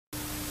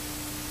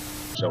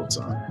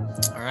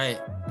Showtime. All right,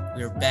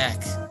 we're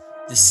back.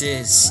 This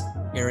is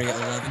Area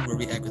 11, where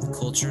we act with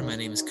culture. My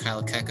name is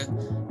Kyle Keka,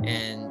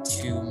 and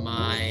to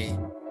my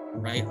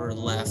right or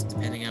left,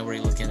 depending on where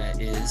you're looking at,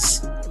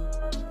 is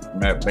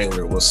Matt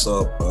Baylor, what's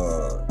up?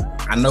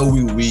 I know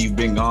we've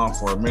been gone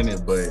for a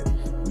minute, but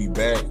we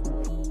back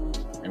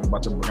and we're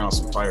about to bring out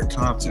some fire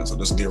content, so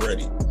just get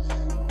ready.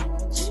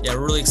 Yeah,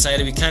 we're really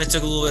excited. We kind of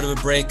took a little bit of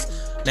a break.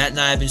 Matt and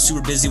I have been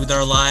super busy with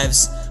our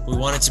lives. We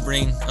wanted to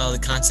bring the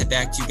content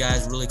back to you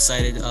guys. We're really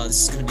excited.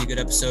 This is going to be a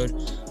good episode.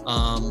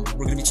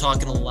 We're going to be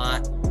talking a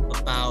lot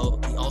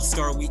about the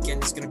All-Star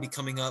Weekend that's going to be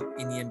coming up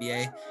in the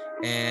NBA.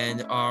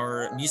 And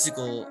our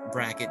musical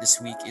bracket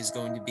this week is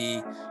going to be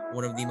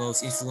one of the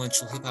most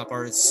influential hip-hop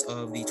artists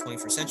of the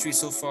 21st century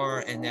so far.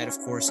 And that, of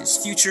course, is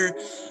Future.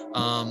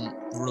 We're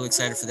really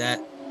excited for that.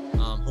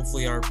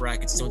 Hopefully our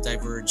brackets don't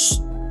diverge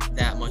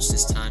that much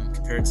this time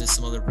compared to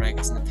some other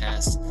brackets in the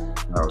past.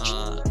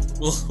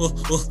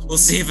 We'll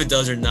see if it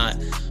does or not.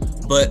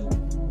 But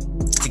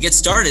to get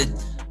started,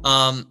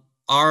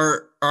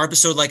 our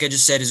episode, like I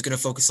just said, is going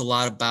to focus a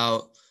lot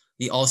about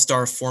the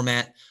All-Star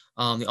format,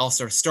 the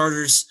All-Star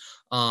starters,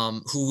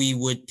 who we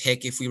would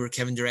pick if we were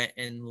Kevin Durant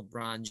and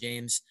LeBron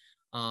James.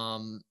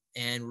 And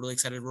we're really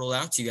excited to roll it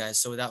out to you guys.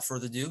 So without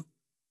further ado,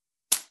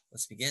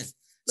 let's begin.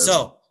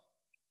 So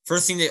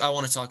first thing that I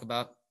want to talk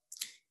about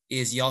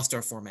is the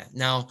All-Star format.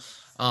 Now,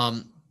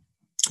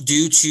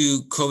 due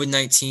to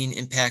COVID-19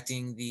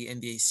 impacting the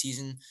NBA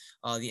season,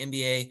 the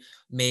NBA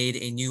made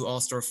a new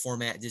All-Star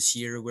format this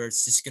year where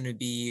it's just going to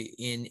be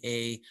in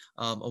a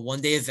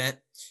one-day event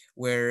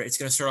where it's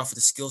going to start off with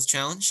a skills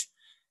challenge,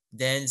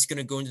 then it's going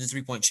to go into the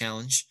three-point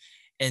challenge,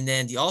 and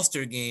then the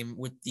All-Star game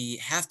with the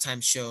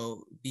halftime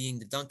show being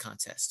the dunk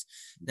contest.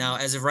 Now,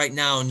 as of right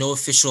now, no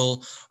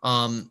official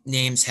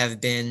names have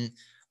been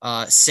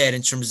said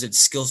in terms of the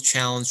skills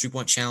challenge,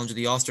 three-point challenge, or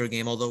the All-Star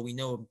game, although we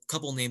know a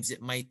couple names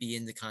that might be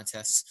in the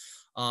contests.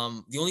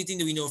 The only thing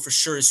that we know for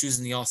sure is who's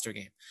in the All-Star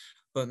game.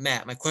 But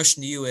Matt, my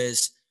question to you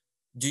is,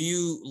 do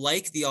you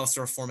like the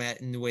All-Star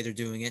format and the way they're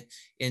doing it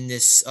in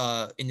this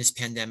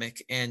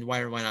pandemic, and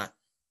why or why not?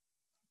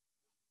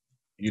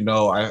 You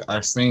know, I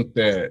think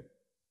that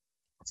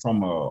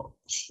from a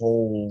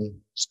whole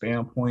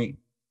standpoint,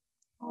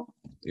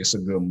 it's a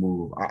good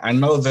move. I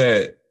know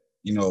that,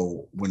 you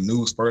know, when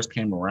news first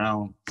came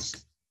around,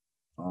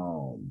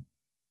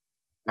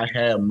 I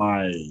had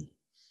my,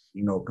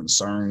 you know,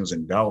 concerns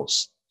and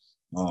doubts.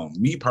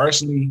 Me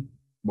personally,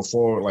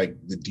 before like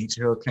the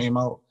detail came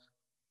out,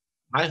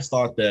 I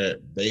thought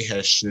that they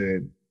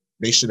should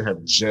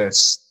have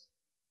just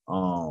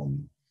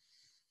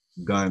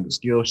done the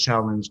skills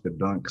challenge, the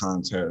dunk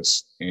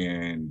contest,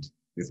 and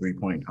the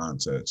 3-point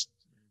contest.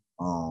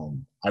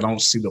 I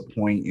don't see the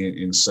point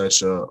in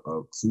such a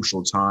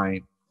crucial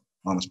time,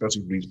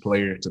 especially for these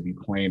players to be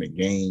playing a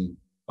game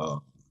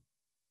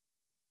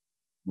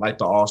like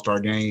the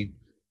All-Star game.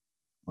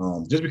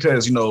 Just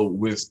because, you know,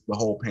 with the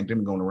whole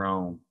pandemic going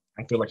around,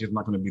 I feel like it's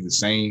not going to be the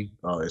same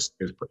as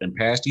in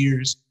past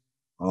years.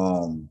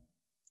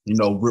 You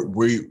know,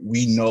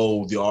 we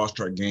know the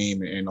All-Star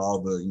game and all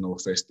the, you know,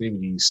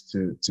 festivities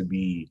to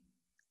be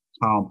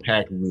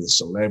compact with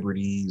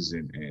celebrities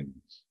and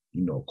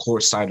you know,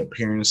 courtside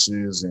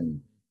appearances. And,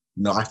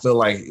 you know, I feel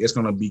like it's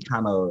going to be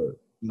kind of,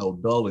 you know,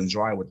 dull and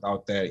dry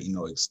without that, you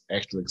know,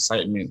 extra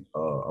excitement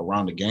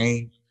around the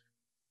game.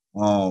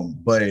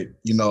 But,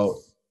 you know,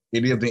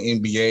 it is the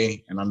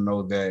NBA, and I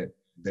know that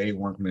they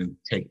weren't going to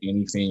take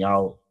anything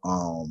out.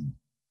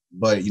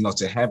 But, you know,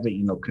 to have it,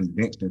 you know,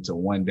 condensed into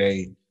one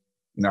day,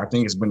 you know, I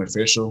think it's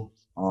beneficial.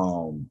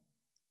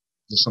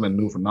 Just something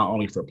new for not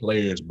only for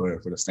players,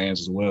 but for the fans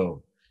as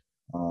well.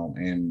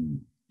 And,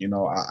 you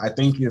know, I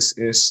think it's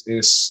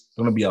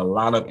going to be a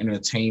lot of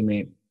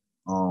entertainment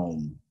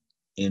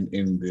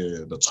in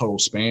the total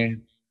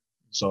span.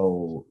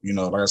 So, you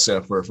know, like I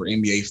said, for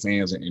NBA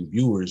fans and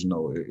viewers, you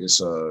know, it's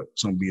going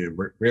to be a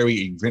very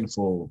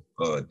eventful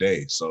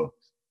day. So,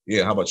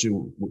 yeah, how about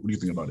you? What do you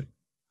think about it?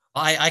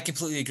 I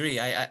completely agree.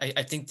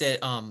 I think that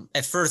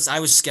at first I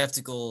was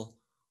skeptical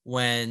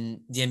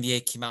when the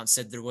NBA came out and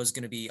said there was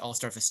going to be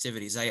All-Star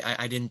festivities.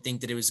 I didn't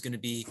think that it was going to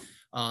be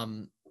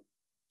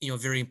you know,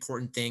 very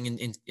important thing.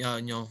 And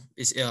you know,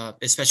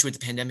 especially with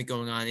the pandemic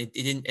going on, it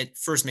didn't at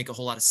first make a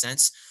whole lot of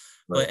sense.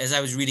 Right. But as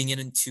I was reading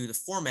into the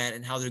format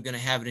and how they're going to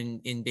have it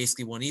in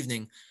basically one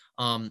evening,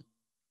 I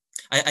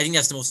think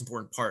that's the most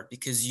important part,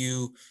 because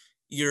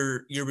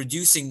you're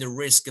reducing the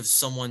risk of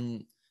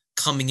someone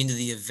coming into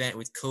the event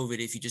with COVID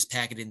if you just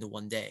pack it into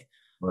one day.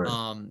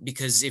 Right.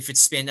 Because if it's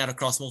spanned out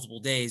across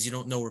multiple days, you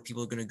don't know where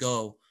people are going to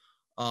go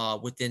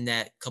within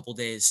that couple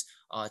days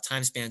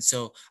time span.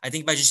 So I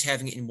think by just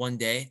having it in one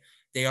day,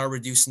 they are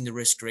reducing the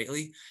risk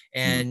greatly.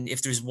 And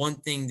if there's one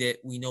thing that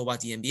we know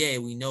about the NBA,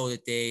 we know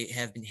that they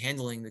have been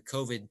handling the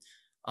COVID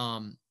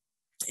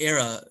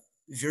era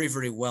very,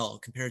 very well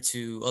compared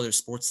to other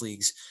sports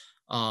leagues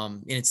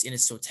in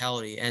its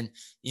totality. And,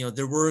 you know,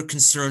 there were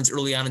concerns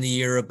early on in the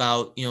year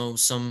about, you know,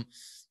 some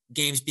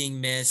games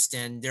being missed,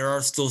 and there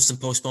are still some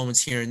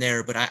postponements here and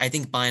there. But I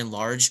think by and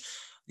large,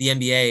 the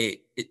NBA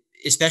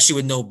especially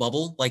with no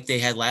bubble like they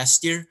had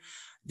last year,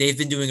 they've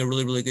been doing a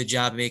really, really good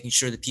job of making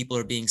sure that people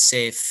are being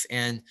safe.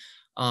 And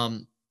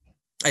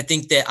I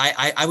think that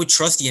I would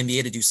trust the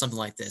NBA to do something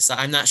like this.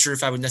 I'm not sure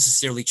if I would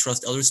necessarily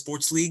trust other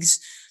sports leagues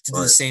to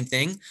do the same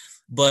thing,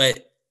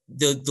 but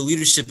the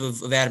leadership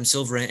of Adam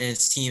Silver and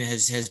his team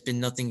has been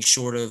nothing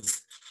short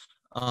of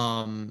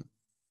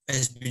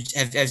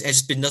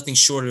has been nothing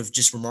short of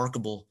just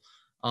remarkable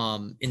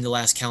in the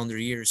last calendar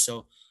year.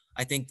 So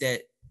I think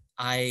that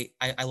I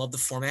love the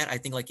format. I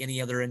think like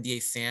any other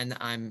NBA fan,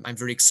 I'm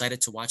very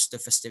excited to watch the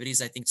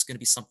festivities. I think it's going to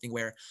be something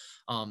where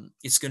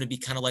it's going to be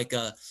kind of like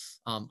a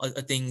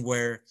thing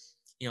where,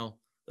 you know,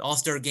 the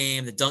All-Star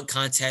game, the dunk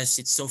contest,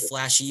 it's so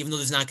flashy, even though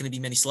there's not going to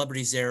be many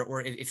celebrities there,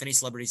 or if any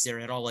celebrities there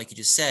at all, like you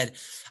just said.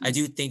 I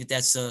do think that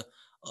that's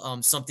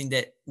something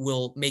that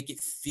will make it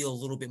feel a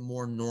little bit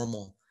more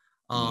normal.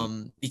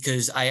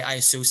 Because I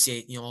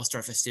associate, you know,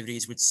 All-Star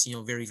festivities with, you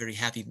know, very, very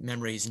happy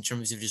memories in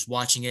terms of just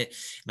watching it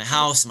in my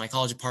house, in my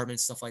college apartment,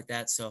 stuff like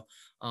that. So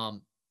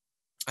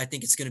I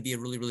think it's going to be a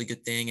really, really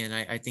good thing. And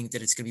I think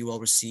that it's going to be well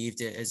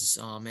received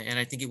and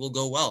I think it will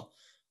go well.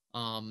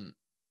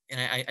 And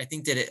I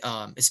think that it,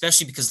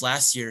 especially because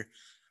last year,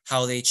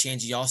 how they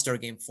changed the All-Star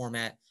game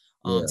format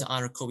to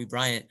honor Kobe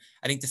Bryant.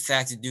 I think the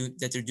fact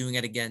that they're doing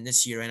it again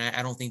this year, and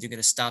I don't think they're going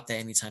to stop that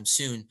anytime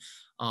soon.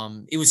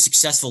 It was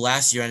successful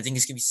last year, and I think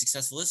it's going to be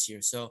successful this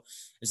year. So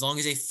as long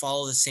as they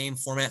follow the same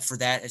format for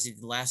that as they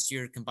did last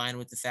year, combined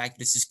with the fact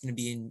that it's just going to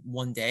be in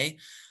one day,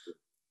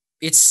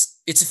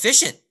 it's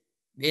efficient.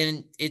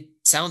 And it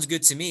sounds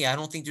good to me. I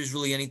don't think there's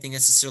really anything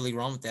necessarily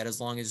wrong with that as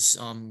long as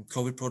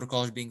COVID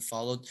protocols are being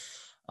followed.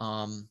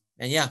 And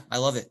yeah, I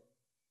love it.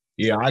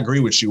 Yeah, I agree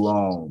with you.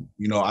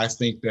 You know, I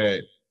think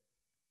that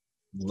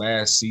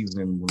last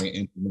season when they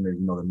implemented,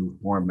 you know, the new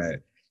format,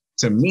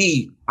 to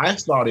me, I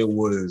thought it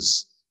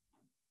was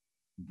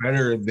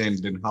better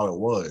than how it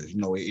was.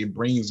 You know, it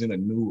brings in a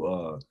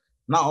new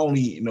not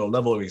only, you know,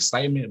 level of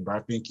excitement, but I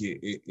think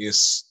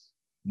it's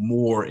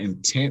more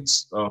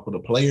intense for the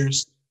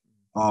players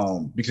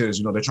because,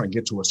 you know, they're trying to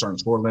get to a certain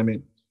score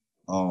limit.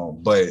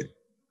 But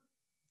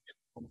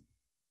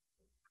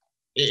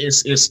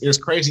it's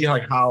crazy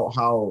like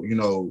how you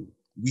know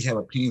we have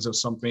opinions of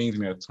some things,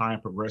 and as time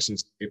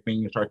progresses, if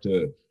things start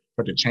to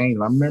change.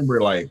 I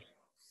remember like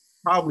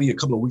probably a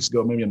couple of weeks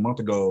ago, maybe a month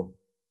ago,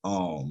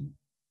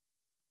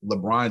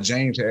 LeBron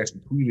James had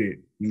actually tweeted,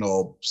 you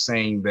know,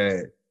 saying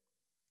that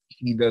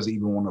he doesn't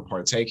even want to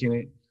partake in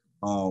it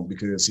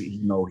because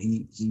you know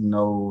he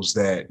knows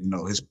that, you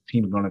know, his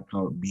team is going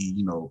to be,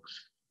 you know,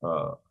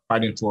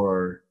 fighting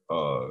for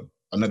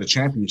another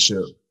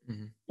championship,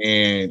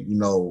 and you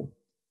know,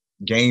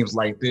 games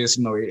like this,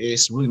 you know,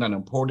 it's really not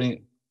important,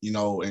 you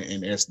know,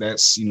 and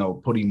that's you know,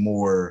 putting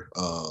more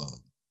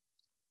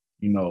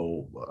you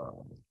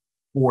know,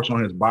 force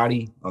on his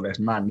body that's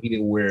not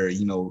needed, where,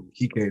 you know,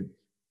 he could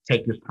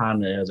take this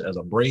time as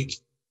a break.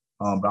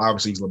 But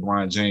obviously he's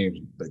LeBron James,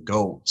 the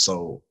GOAT.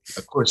 So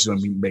of course he's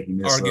gonna be making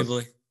this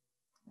arguably.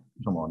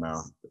 Come on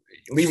now.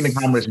 Leave in the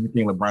comments if you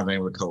think LeBron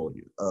James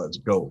is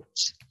the GOAT.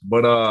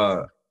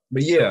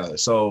 But yeah,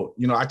 so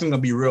you know, I think it'll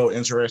be real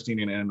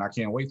interesting, and I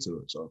can't wait to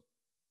it. So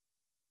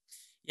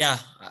yeah,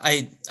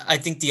 I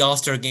think the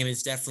All-Star game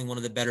is definitely one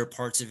of the better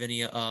parts of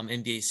any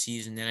NBA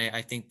season, and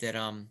I think that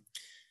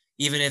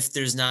even if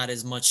there's not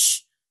as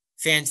much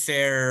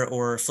fanfare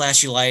or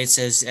flashy lights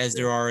as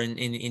there are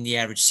in the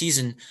average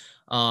season,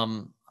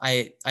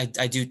 I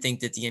do think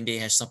that the NBA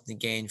has something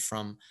to gain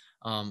from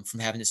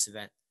having this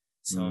event.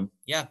 So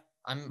yeah,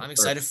 I'm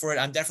excited for it.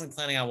 I'm definitely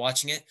planning on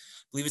watching it.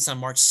 I believe it's on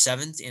March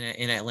 7th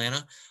in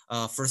Atlanta.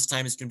 First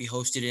time it's going to be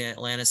hosted in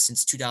Atlanta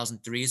since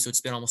 2003, so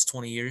it's been almost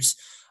 20 years.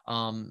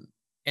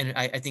 And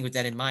I think with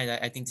that in mind,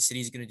 I think the city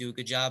is going to do a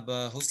good job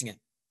hosting it.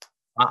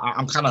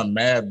 I'm kind of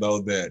mad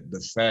though that the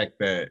fact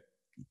that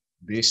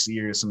this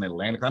year it's in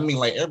Atlanta. I mean,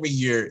 like every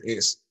year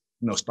it's,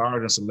 you know,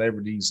 stars and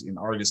celebrities and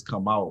artists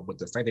come out, but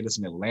the fact that it's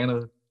in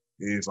Atlanta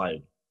is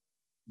like,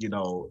 you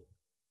know,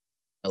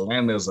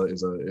 Atlanta is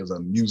a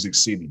music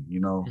city, you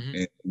know,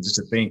 and just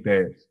to think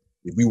that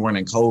if we weren't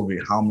in COVID,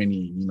 how many,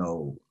 you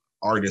know,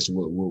 artists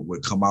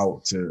would come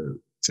out to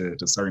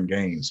certain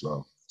games,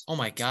 bro. Oh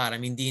my God. I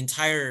mean, the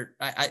entire,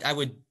 I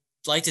would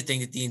like to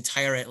think that the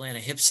entire Atlanta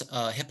hip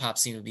hop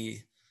scene would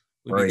be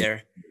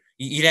there.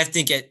 You'd have to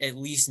think at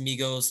least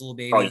Migos, Lil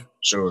Baby. Oh,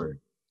 sure.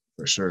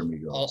 For sure,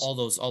 Migos. All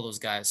those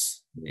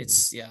guys.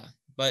 It's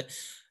but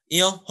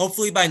you know,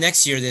 hopefully by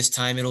next year, this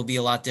time it'll be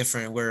a lot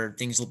different where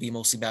things will be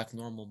mostly back to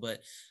normal.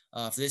 But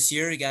for this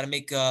year, you got to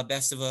make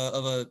best of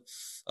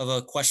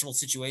a questionable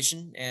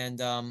situation. And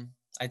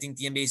I think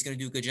the NBA is going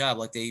to do a good job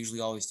like they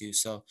usually always do.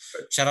 So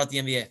shout out the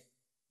NBA.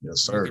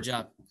 Yes, sir. Good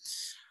job.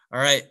 All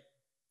right.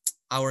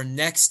 Our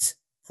next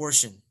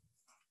portion,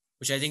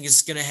 which I think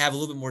is going to have a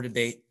little bit more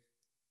debate,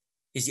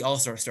 is the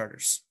All-Star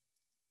starters.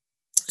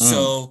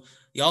 So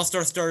the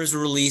All-Star starters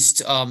were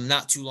released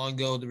not too long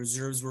ago. The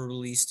reserves were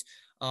released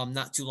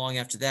not too long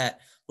after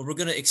that. But we're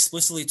going to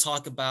explicitly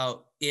talk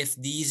about if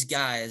these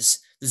guys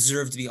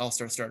deserve to be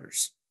All-Star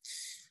starters.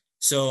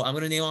 So I'm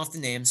going to name off the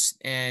names,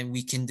 and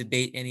we can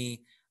debate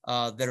any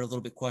that are a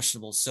little bit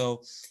questionable.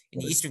 So in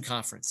the Eastern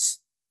Conference,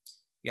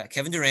 you got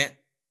Kevin Durant,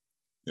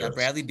 you got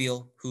Bradley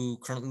Beal, who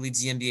currently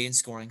leads the NBA in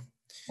scoring,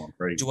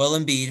 Joel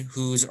Embiid,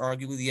 who's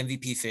arguably the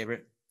MVP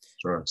favorite,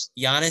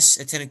 Giannis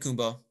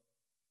Antetokounmpo,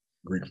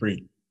 Greek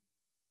Freak,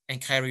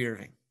 and Kyrie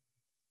Irving.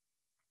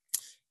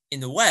 In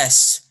the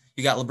West,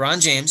 you got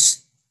LeBron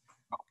James,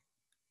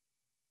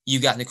 you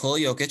got Nikola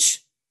Jokic,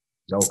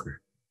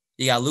 Joker,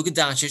 you got Luka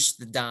Doncic,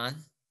 the Don,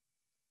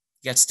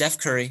 you got Steph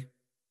Curry,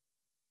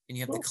 and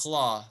you have the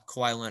Claw,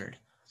 Kawhi Leonard.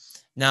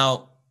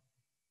 Now,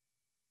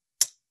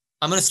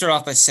 I'm going to start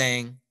off by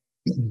saying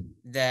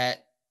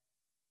that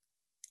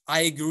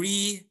I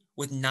agree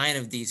with 9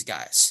 of these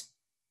guys.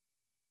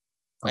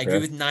 I agree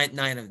with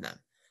nine of them.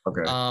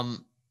 Okay.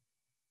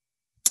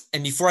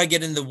 And before I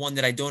get into the one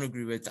that I don't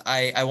agree with,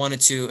 I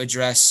wanted to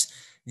address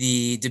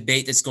the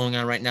debate that's going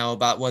on right now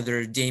about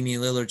whether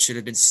Damian Lillard should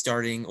have been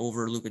starting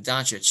over Luka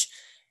Doncic.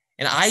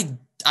 And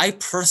I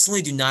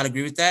personally do not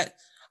agree with that.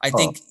 I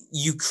think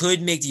you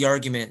could make the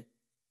argument,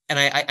 and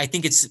I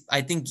think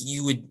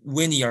you would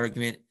win the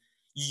argument.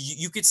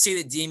 You could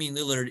say that Damian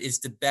Lillard is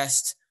the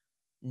best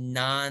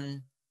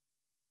non-starter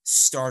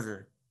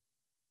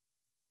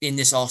in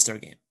this All-Star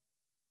game.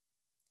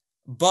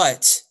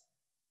 But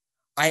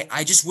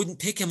I just wouldn't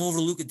pick him over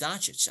Luka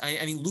Doncic.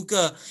 I mean,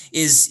 Luka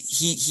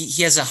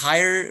he has a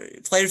higher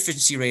player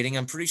efficiency rating.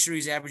 I'm pretty sure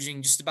he's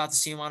averaging just about the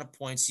same amount of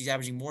points. He's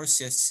averaging more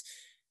assists.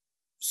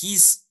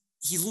 He's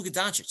Luka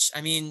Doncic.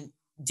 I mean,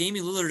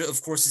 Damian Lillard,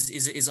 of course,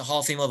 is a Hall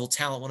of Fame level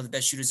talent, one of the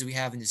best shooters that we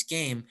have in this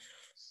game.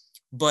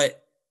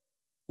 But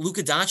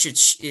Luka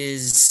Doncic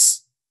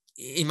is,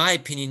 in my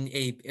opinion,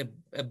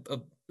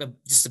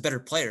 just a better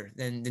player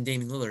than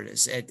Damian Lillard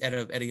is at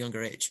a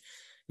younger age.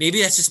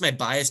 Maybe that's just my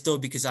bias, though,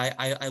 because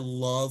I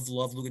love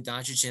Luka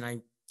Doncic,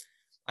 and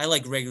I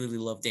like regularly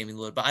love Damian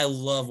Lillard, but I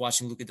love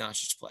watching Luka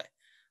Doncic play.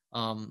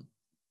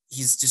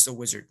 He's just a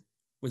wizard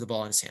with the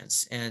ball in his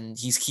hands, and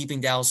he's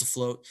keeping Dallas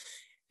afloat.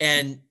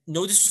 And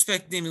no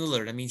disrespect to Damian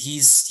Lillard. I mean,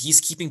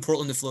 he's keeping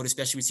Portland afloat,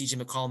 especially with CJ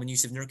McCollum and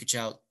Yusuf Nurkic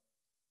out.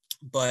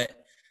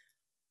 But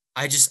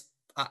I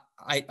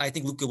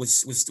think Luka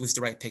was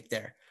the right pick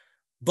there.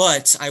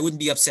 But I wouldn't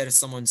be upset if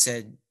someone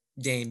said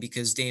Dame,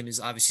 because Dame is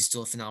obviously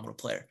still a phenomenal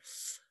player.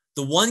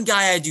 The one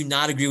guy I do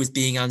not agree with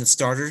being on the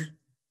starter,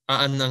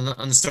 on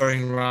the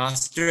starting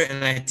roster,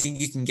 and I think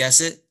you can guess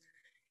it,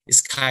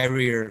 is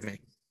Kyrie Irving.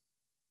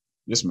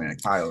 This man,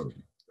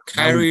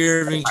 Kyrie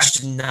Irving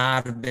should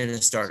not have been a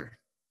starter.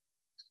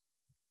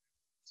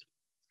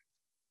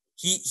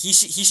 He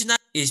should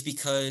not, is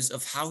because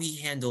of how he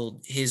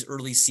handled his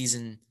early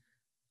season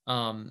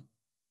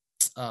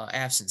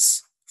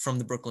absence from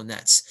the Brooklyn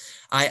Nets.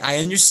 I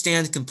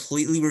understand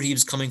completely where he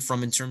was coming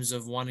from in terms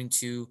of wanting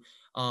to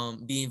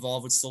be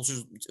involved with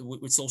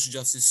social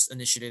justice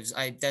initiatives.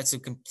 That's a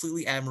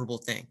completely admirable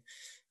thing.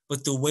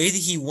 But the way that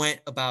he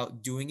went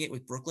about doing it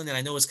with Brooklyn, and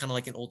I know it's kind of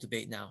like an old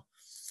debate now,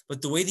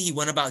 but the way that he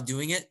went about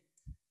doing it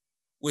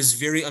was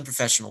very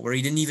unprofessional, where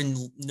he didn't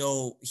even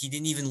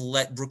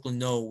let Brooklyn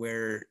know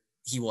where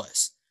he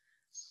was.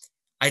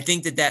 I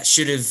think that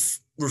should have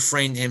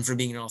refrained him from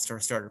being an all-star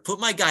starter. Put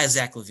my guy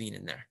Zach LaVine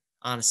in there,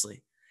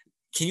 honestly.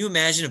 Can you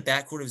imagine a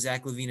backcourt of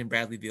Zach LaVine and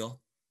Bradley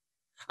Beal?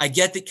 I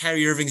get that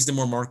Kyrie Irving is the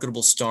more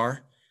marketable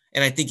star,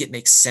 and I think it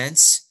makes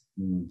sense.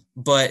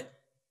 But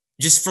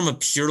just from a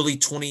purely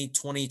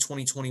 2020,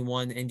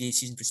 2021 NBA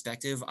season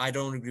perspective, I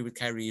don't agree with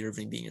Kyrie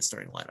Irving being a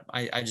starting lineup.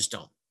 I just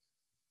don't.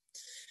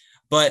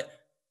 But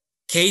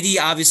KD,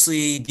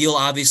 obviously, Beal,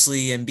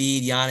 obviously,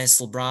 Embiid,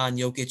 Giannis, LeBron,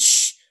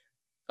 Jokic,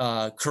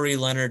 Curry,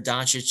 Leonard,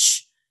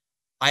 Doncic,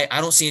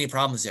 I don't see any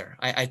problems there.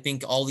 I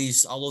think all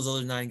those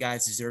other 9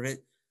 guys deserve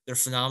it. They're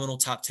phenomenal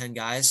top 10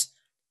 guys.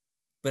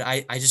 But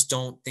I just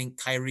don't think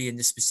Kyrie in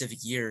this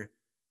specific year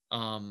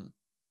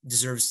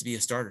deserves to be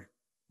a starter.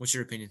 What's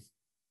your opinion?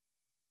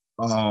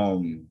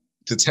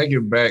 To take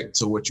it back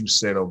to what you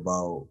said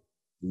about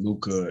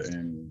Luka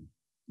and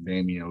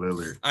Damian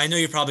Lillard. I know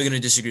you're probably going to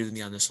disagree with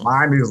me on this one.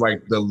 Mine is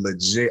like the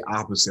legit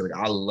opposite. Like,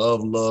 I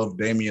love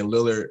Damian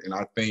Lillard, and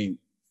I think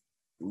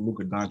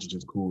Luka Doncic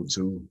is cool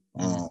too.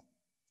 I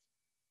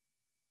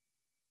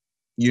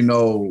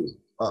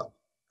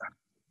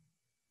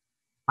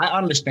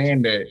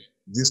understand that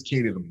this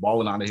kid is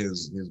balling out of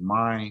his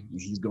mind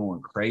and he's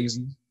going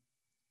crazy.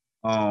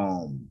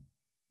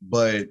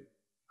 But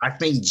I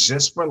think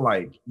just for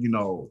on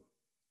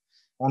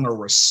a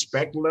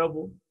respect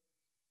level,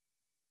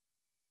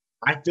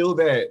 I feel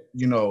that,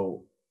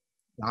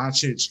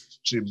 Doncic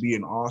should be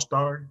an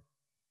all-star.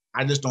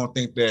 I just don't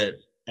think that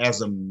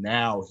as of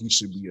now he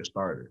should be a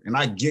starter. And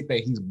I get that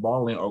he's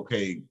balling,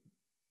 okay,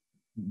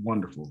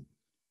 wonderful.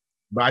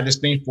 But I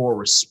just think for a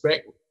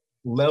respect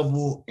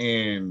level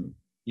and,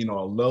 a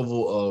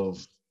level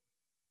of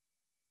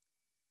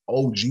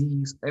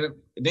OGs, and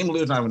Damian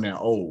Lillard's not even that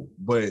old,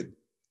 but,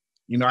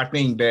 I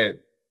think that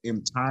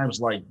in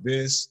times like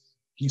this,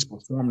 he's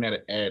performing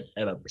at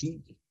a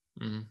peak.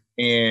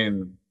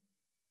 And,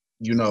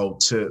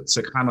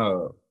 to kind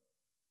of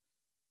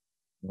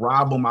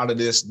rob him out of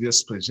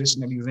this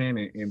position that he's in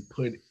and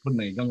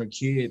putting a younger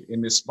kid in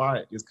this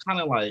spot is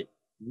kind of like,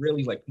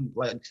 really like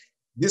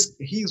this.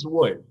 He's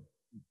what,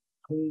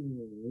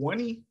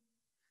 20?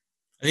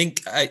 I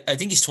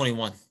think he's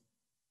 21.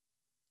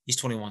 He's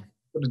 21.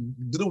 The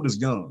dude is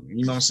young.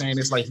 You know what I'm saying?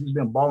 It's like he's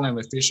been balling at an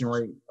efficient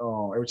rate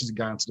ever since he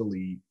got into the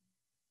league.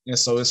 And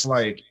so it's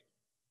like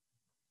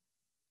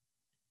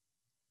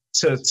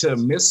to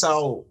miss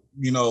out,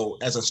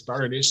 as a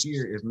starter this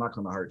year is not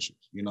going to hurt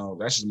you.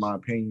 That's just my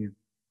opinion.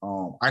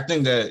 I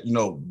think that,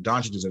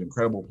 Doncic is an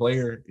incredible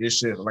player. It's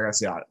just, like I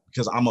said,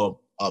 because I'm a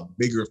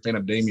bigger fan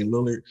of Damian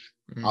Lillard,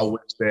 I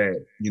wish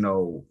that,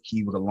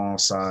 he was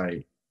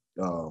alongside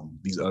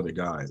these other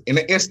guys. And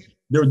it's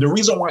the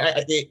reason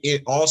why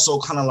it also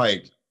kind of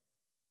like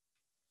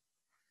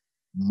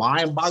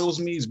mind boggles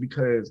me is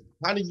because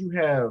how do you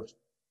have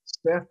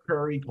Steph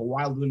Curry,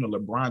 Kawhi Leonard, and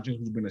LeBron James,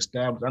 who's been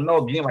established? I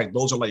know, again, like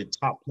those are like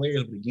top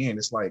players, but again,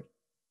 it's like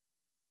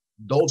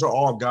those are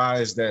all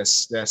guys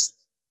that's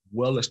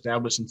well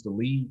established into the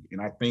league.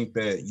 And I think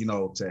that,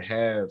 to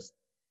have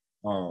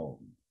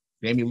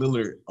Damian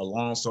Lillard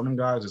alongside them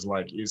guys is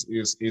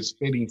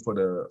fitting for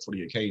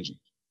the occasion.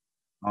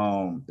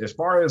 As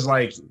far as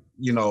like,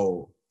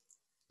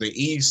 the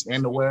East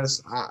and the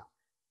West, I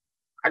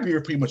agree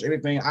with pretty much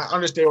anything. I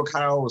understand where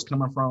Kyle was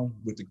coming from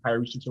with the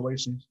Kyrie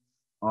situation.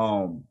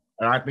 And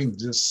I think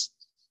just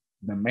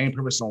the main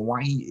purpose on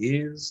why he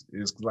is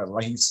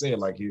like he said,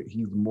 like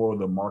he's more of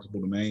the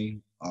marketable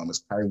name.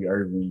 It's Kyrie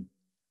Irving.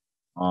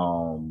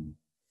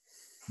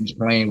 He's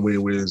playing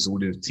with his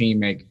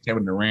teammate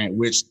Kevin Durant,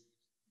 which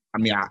I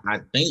mean I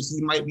think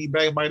he might be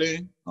back by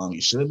then. He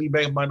should be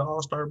back by the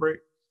All-Star break.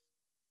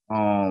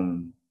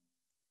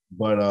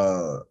 But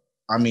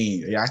I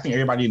mean, yeah, I think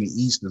everybody in the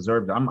East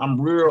deserved it.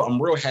 I'm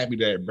real happy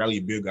that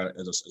Bradley Beal got it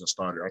as a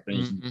starter. I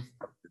think he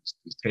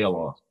his tail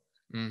off.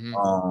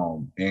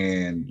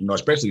 And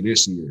especially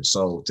this year.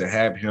 So to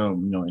have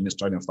him, in the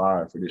starting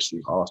five for this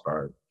year's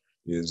All-Star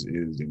is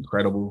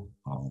incredible.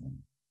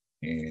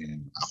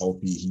 And I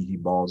hope he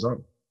balls up.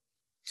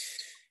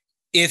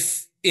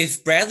 If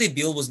Bradley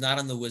Beal was not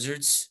on the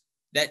Wizards,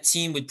 that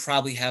team would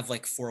probably have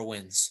like 4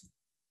 wins.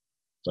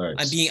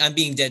 Thanks. I'm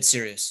being dead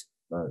serious.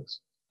 Thanks.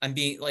 I'm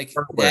being like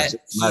that.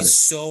 He's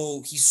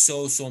so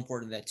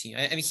important to that team.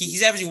 I mean,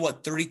 he's averaging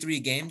what, 33 a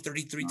game,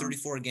 33,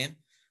 34 a game.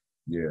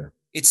 Yeah.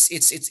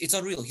 It's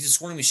unreal. He's a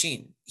scoring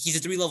machine. He's a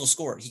 3-level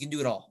scorer. He can do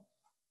it all.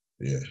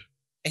 Yeah.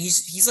 And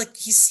he's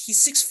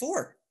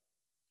 6'4".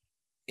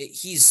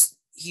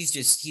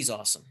 He's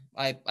awesome.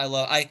 I'm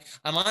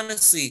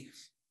honestly,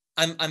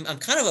 I'm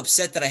kind of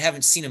upset that I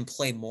haven't seen him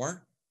play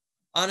more,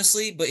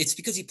 honestly, but it's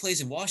because he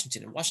plays in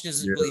Washington, and Washington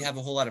doesn't really have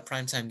a whole lot of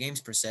primetime games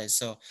per se.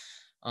 So,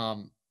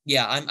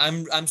 yeah,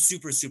 I'm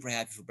super, super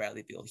happy for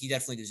Bradley Beal. He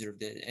definitely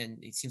deserved it,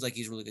 and it seems like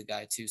he's a really good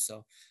guy too.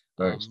 So,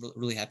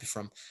 really happy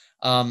for him.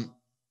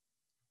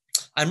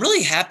 I'm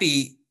really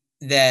happy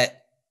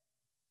that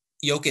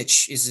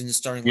Jokic is in the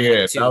starting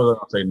lineup too. Yeah, I was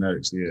going to say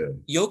next. Yeah,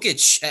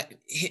 Jokic,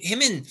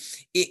 him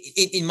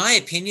in my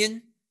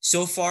opinion,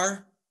 so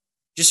far,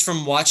 just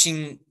from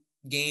watching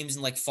games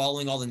and like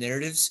following all the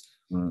narratives,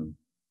 Joel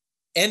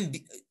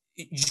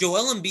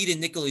Embiid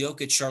and Nikola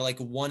Jokic are like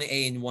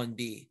 1A and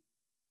 1B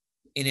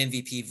in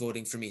MVP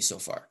voting for me so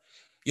far.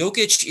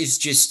 Jokic is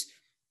just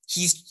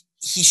he's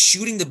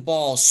shooting the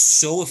ball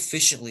so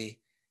efficiently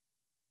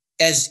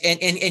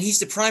and he's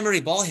the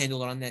primary ball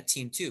handler on that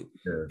team too.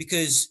 Yeah.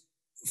 Because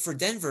for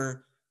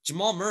Denver,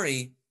 Jamal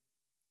Murray,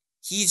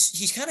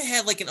 he's kind of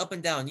had like an up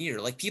and down year.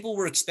 Like people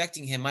were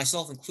expecting him,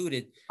 myself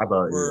included,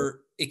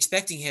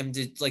 expecting him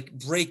to like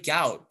break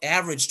out,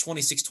 average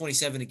 26,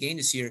 27 a game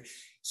this year.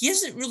 He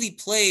hasn't really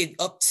played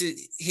up to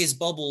his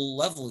bubble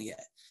level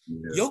yet.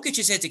 Yeah. Jokic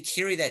has had to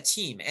carry that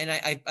team. And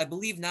I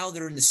believe now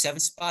they're in the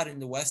 7th spot in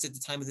the West at the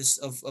time of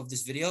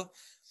this video.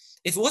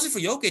 If it wasn't for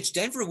Jokic,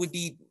 Denver would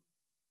be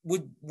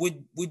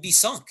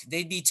sunk.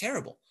 They'd be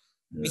terrible.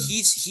 Yeah. I mean,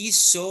 he's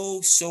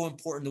so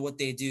important to what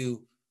they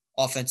do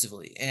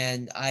offensively.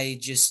 And I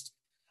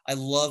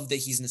love that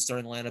he's in the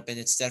starting lineup, and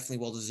it's definitely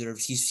well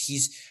deserved.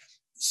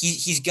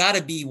 He's got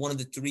to be one of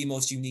the 3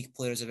 most unique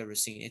players I've ever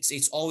seen.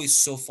 It's always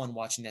so fun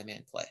watching that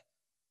man play.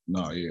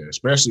 No, yeah,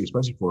 especially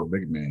for a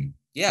big man.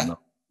 Yeah,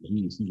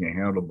 he can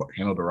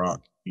handle the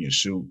rock. He can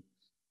shoot.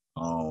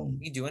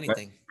 He can do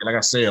anything. Like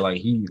I said,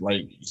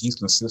 he's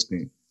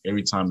consistent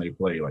every time they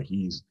play. Like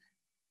he's,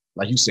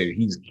 like you said,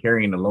 he's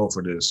carrying the load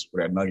for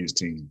that Nuggets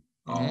team.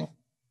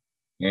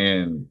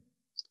 And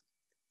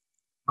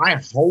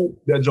I hope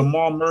that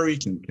Jamal Murray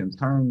can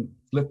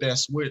flip that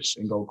switch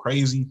and go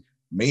crazy.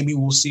 Maybe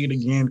we'll see it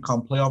again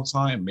come playoff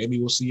time. Maybe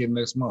we'll see it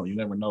next month. You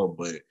never know.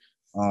 But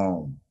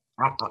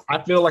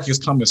I feel like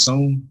it's coming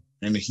soon.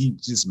 And he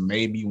just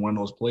may be one of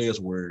those players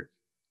where,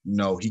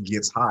 he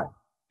gets hot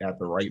at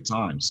the right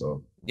time.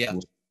 So yeah.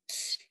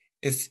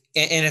 If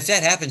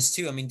that happens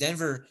too, I mean,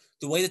 Denver,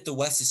 the way that the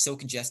West is so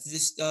congested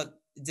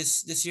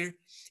this year,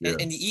 yeah.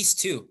 and the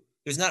East too,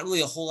 there's not really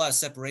a whole lot of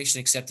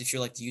separation except if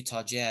you're like the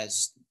Utah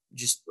Jazz,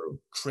 just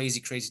crazy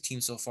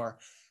team so far.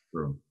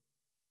 True.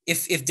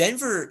 If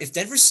Denver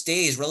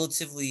stays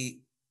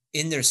relatively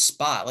in their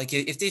spot. Like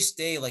if they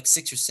stay like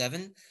 6 or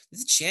 7,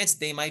 there's a chance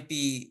they might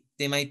be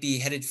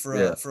headed for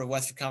Yeah. a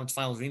Western Conference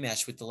Finals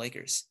rematch with the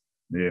Lakers.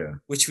 Yeah.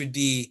 Which would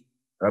be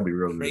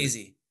real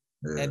crazy.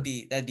 Good.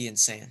 Yeah. That'd be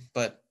insane.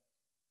 But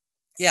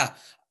yeah,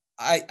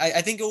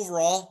 I think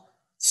overall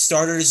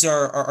starters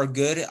are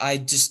good. I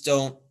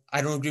don't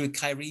agree with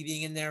Kyrie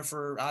being in there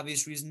for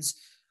obvious reasons.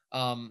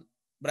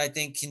 But I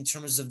think in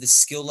terms of the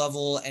skill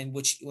level and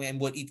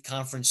what each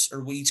conference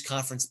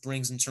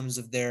brings in terms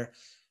of their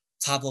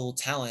top level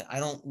talent, I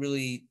don't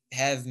really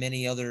have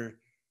many other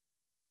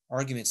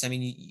arguments. I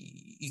mean,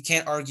 you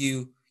can't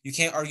argue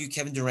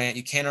Kevin Durant,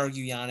 you can't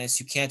argue Giannis,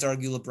 you can't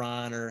argue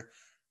LeBron or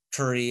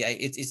Curry.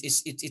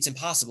 It's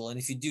impossible. And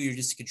if you do, you're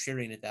just a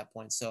contrarian at that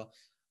point. So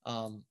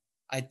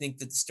I think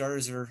that the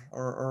starters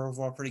are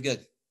overall pretty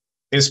good.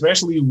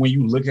 Especially when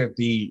you look at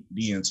the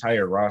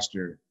entire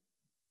roster,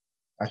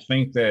 I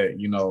think that,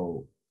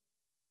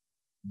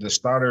 the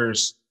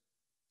starters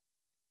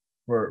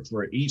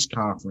for each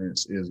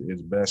conference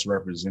is best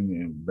represented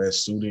and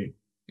best suited.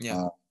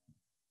 Yeah.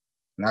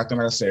 And I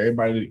think I say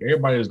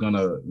everybody is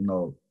gonna,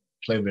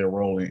 play their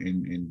role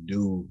and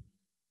do,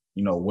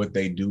 what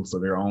they do for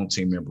their own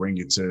team and bring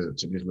it to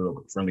this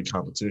little friendly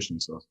competition.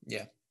 So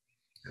yeah.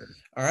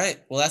 All right.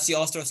 Well, that's the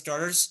All-Star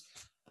starters.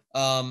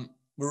 We're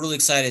really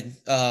excited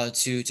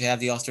to have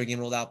the All-Star game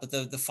rolled out. But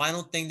the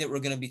final thing that we're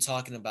going to be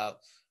talking about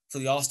for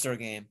the All-Star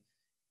game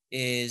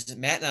is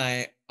Matt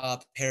and I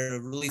prepared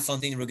a really fun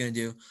thing that we're going to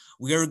do.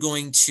 We are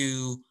going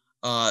to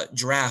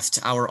draft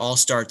our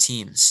All-Star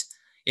teams.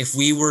 If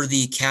we were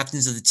the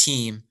captains of the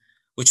team,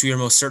 which we are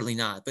most certainly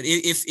not, but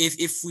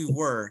if we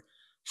were,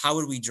 how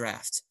would we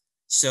draft?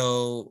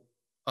 So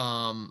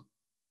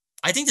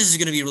I think this is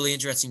going to be a really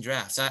interesting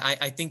draft.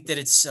 I think that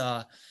it's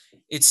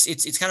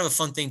kind of a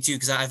fun thing too,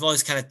 because I've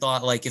always kind of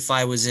thought, like, if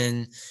I was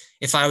in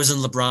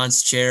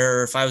LeBron's chair,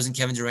 or if I was in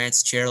Kevin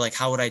Durant's chair, like,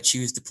 how would I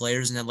choose the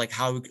players, and then, like,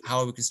 how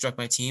I would construct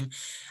my team.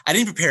 I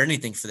didn't prepare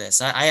anything for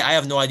this. I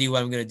have no idea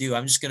what I'm going to do.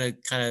 I'm just going to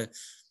kind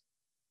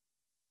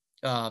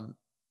of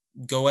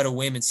go at a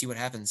whim and see what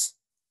happens.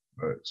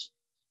 Right.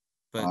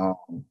 But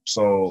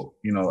so,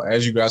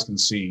 as you guys can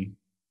see,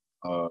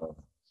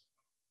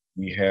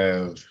 we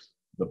have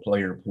the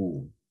player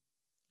pool.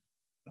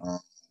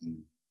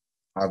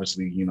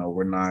 Obviously,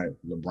 we're not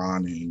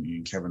LeBron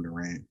and Kevin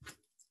Durant.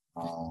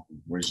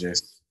 We're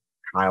just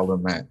Kyle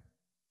and Matt.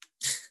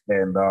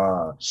 And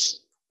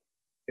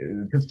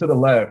to the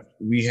left,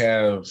 we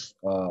have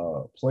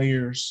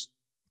players,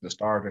 the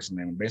stars. That's the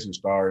name. Basically,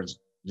 stars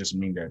just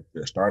mean that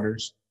they're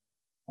starters.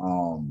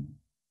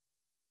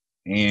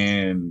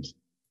 And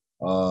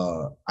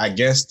I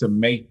guess to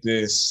make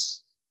this,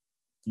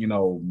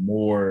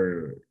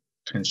 more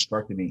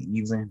constructed and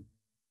even,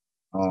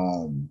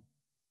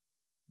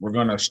 we're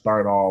going to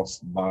start off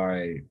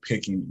by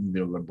picking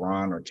either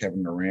LeBron or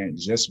Kevin Durant,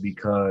 just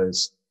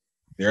because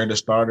they're the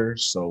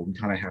starters. So we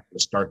kind of have to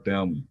start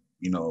them,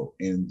 in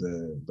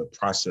the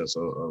process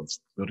of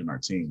building our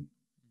team.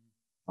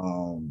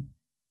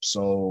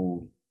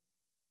 So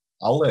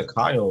I'll let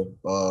Kyle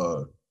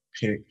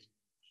pick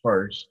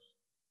first.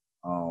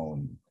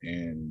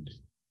 And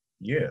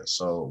yeah,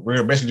 so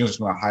we're basically just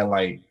going to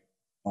highlight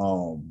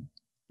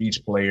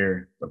each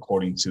player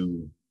according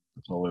to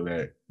the color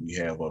that we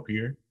have up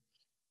here.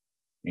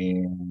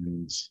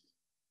 And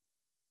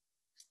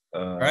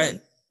all right,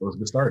 let's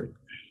get started.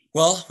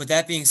 Well, with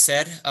that being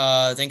said,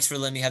 thanks for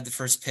letting me have the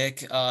first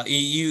pick.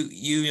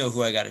 You know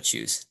who I got to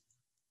choose.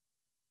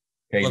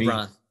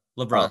 KD?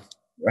 LeBron. Oh.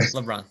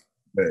 LeBron.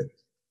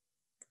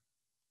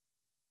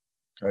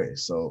 Okay,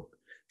 so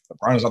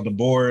LeBron is off the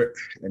board,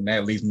 and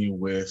that leaves me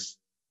with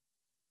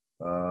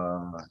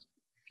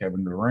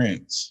Kevin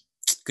Durant.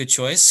 Good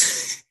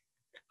choice.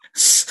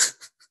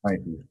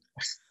 Thank you.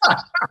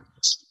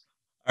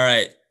 All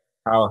right.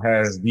 Kyle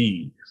has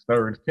the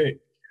third pick.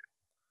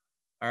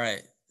 All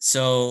right.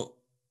 So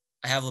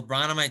I have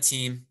LeBron on my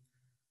team.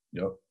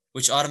 Yep.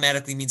 Which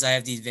automatically means I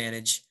have the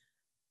advantage.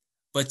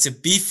 But to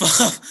beef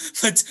up,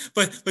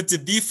 but to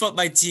beef up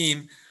my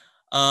team,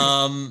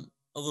 a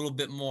little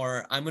bit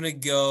more, I'm gonna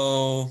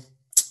go.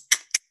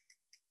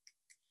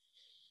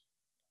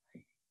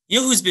 You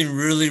know who's been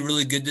really,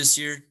 really good this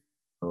year,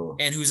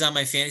 and who's on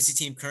my fantasy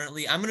team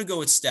currently? I'm gonna go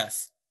with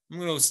Steph. I'm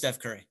gonna go with Steph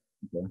Curry.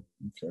 Okay.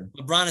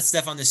 LeBron and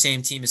Steph on the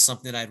same team is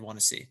something that I'd want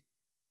to see.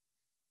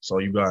 So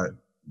you got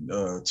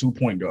 2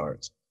 point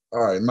guards.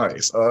 All right,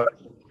 nice.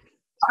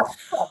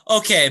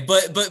 Okay,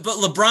 but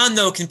LeBron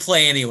though can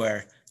play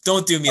anywhere.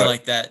 Don't do me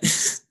like that.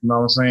 You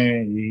know what I'm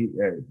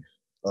saying?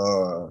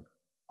 All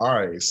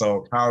right,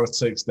 so Kyle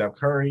took Steph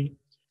Curry.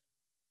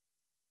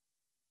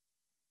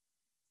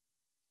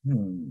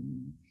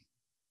 You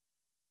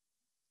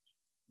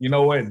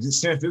know what?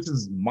 Since this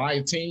is my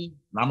team,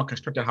 and I'm gonna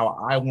construct it how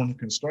I want to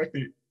construct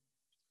it,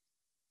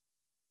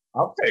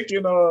 I'm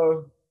taking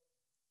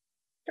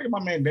my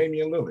man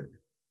Damian Lillard.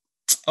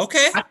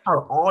 Okay. I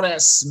heard all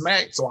that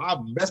smack, so I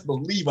best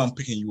believe I'm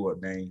picking you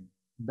up, Dame.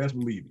 Best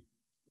believe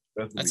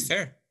it. That's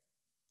fair.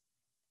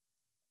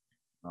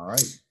 All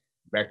right,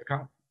 back to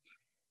Kyle.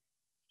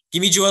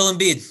 Give me Joel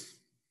Embiid.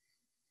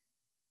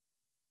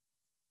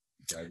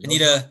 Got I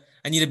need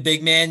JoJo. a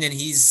big man, and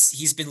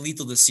he's been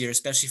lethal this year,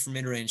 especially from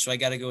mid range. So I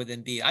got to go with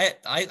Embiid.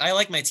 I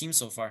like my team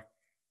so far.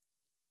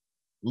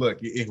 Look,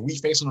 if we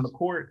facing on the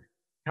court,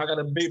 I got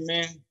a big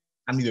man.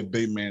 I need a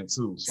big man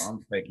too. So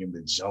I'm taking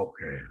the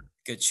Joker.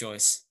 Good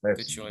choice. Good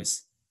That's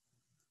choice.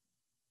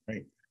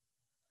 right.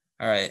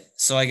 All right.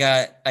 So I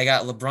got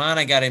LeBron,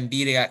 I got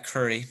Embiid, I got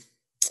Curry.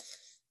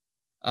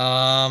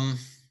 Let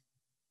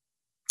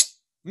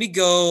me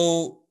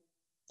go.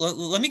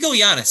 Let me go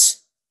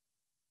Giannis.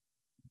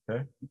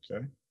 Okay.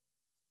 Okay.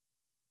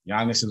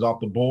 Giannis is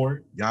off the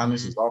board.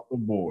 Giannis Mhm. is off the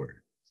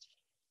board.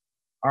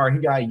 All right, he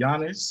got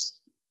Giannis.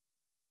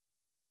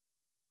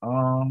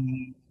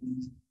 Um,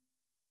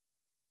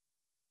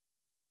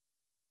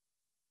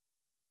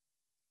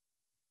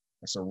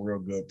 that's a real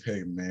good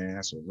pick, man.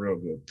 That's a real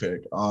good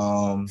pick.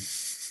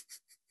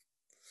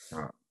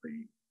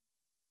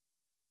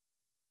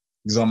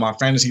 He's on my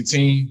fantasy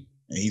team,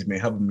 and he's been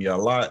helping me a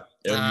lot.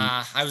 Every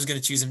I was gonna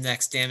choose him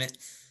next. Damn it.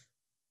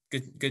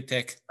 Good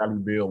pick. Bradley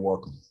Bill,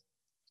 welcome.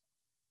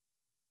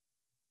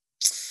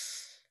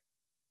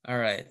 All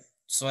right.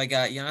 So I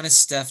got Giannis,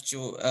 Steph,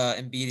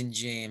 Embiid, and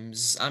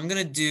James. I'm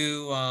gonna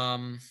do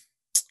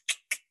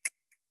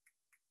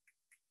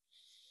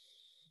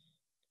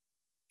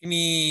give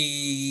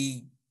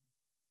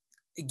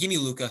me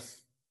Luca.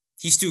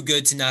 He's too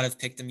good to not have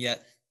picked him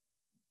yet.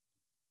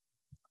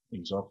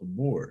 He's off the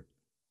board.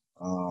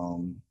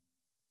 Um,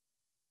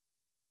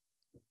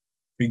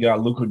 we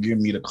got Luca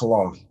giving me the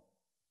claw.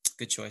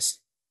 Good choice.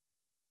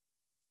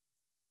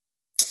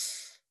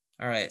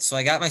 All right. So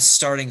I got my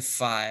starting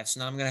five. So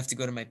now I'm gonna have to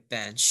go to my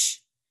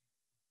bench.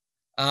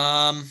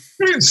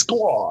 Big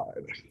squad.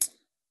 Let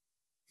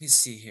me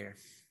see here.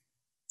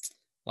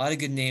 A lot of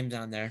good names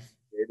on there.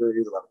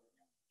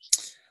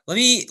 Let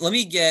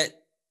me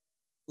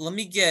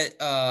get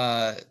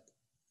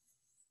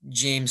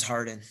James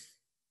Harden.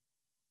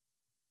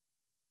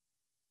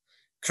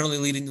 Currently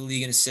leading the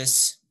league in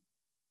assists.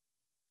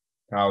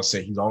 I would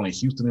say he's only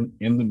Houston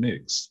in the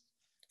mix.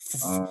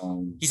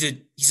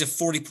 He's a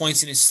 40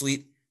 points in his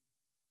sleep.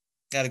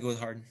 Got to go with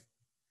Harden.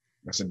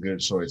 That's a good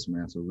choice,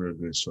 man. It's a real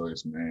good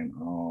choice, man.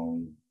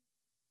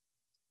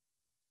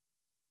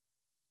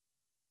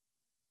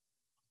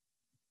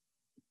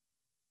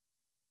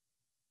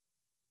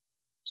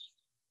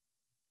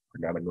 I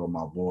gotta go,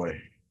 my boy,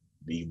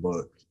 D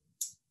Book.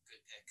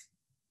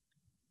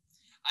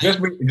 Just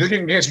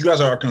in case you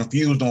guys are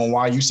confused on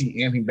why you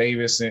see Anthony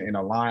Davis in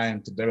a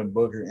line to Devin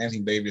Booker, Anthony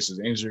Davis is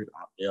injured,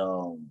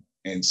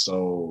 and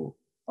so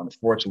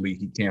unfortunately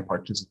he can't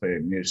participate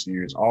in this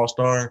year's All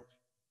Star.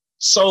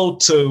 So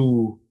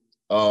to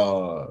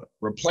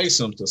replace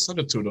him, to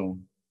substitute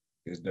him,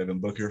 is Devin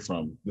Booker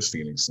from the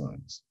Phoenix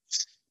Suns.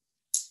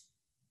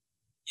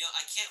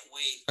 I can't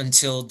wait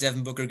until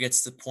Devin Booker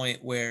gets to the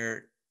point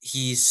where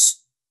he's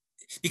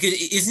because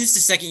isn't this the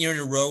second year in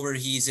a row where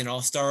he's an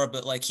all-star,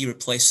 but like he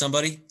replaced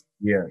somebody?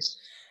 Yes.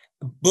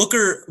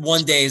 Booker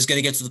one day is going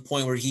to get to the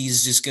point where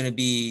he's just going to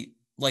be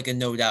like a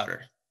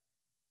no-doubter.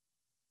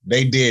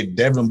 They did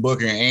Devin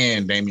Booker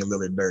and Damian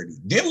Lillard dirty.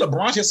 Did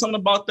LeBron say something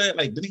about that?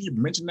 Like, did he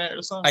mention that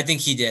or something? I think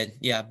he did.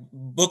 Yeah.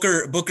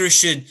 Booker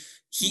should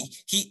he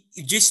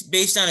just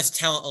based on his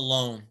talent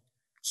alone,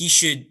 he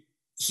should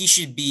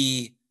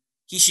be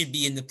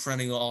in the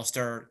perennial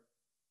all-star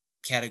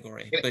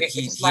category, but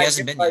he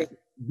hasn't been yet.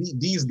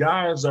 These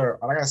guys are,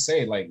 like I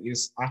say, like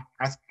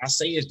I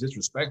say it's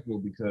disrespectful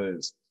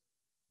because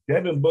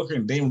Devin Booker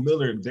and Damian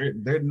Lillard,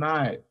 they're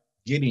not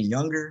getting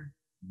younger,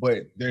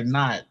 but they're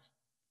not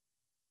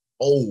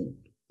old.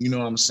 You know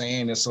what I'm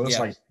saying? And so it's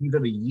like these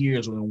are the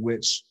years in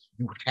which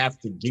you have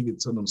to give it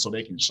to them so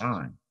they can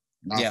shine.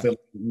 And I feel like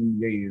the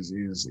NBA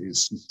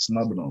is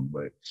snubbing them,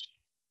 but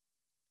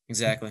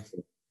exactly.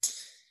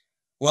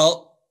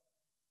 Well,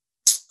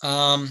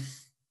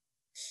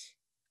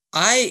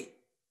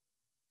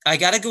 I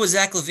got to go with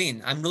Zach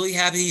LaVine. I'm really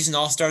happy he's an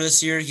all-star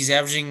this year. He's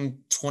averaging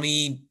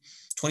 20,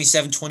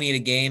 27, 28 a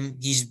game.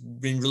 He's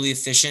been really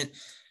efficient.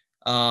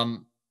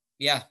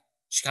 Yeah,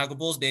 Chicago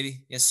Bulls,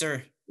 baby. Yes,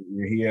 sir.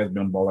 Yeah, he has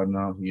been balling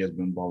out. He has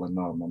been balling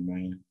out, my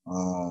man.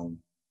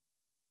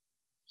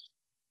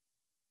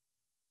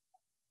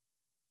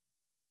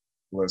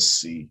 Let's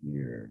see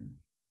here.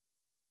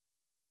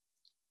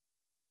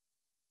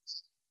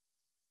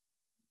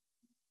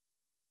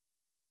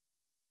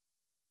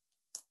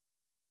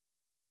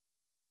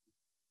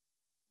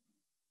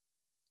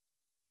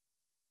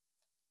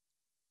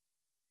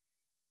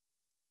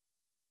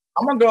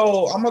 I'm gonna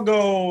go.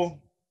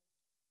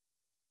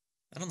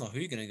 I don't know who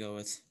you're gonna go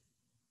with.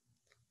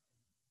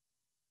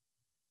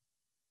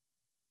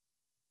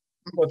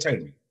 I'm gonna go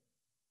Tatum.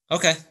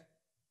 Okay.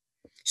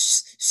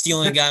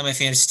 Stealing a guy on my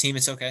fantasy team,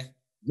 it's okay.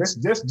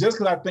 Just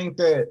because I think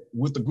that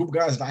with the group of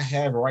guys that I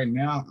have right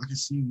now, I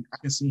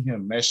can see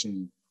him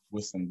meshing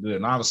with them good.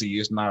 And obviously,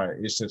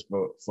 it's just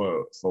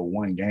for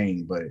one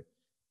game, but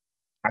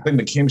I think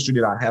the chemistry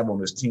that I have on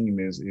this team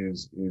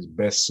is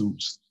best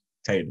suits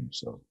Tatum.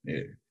 So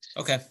yeah.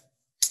 Okay.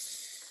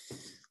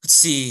 Let's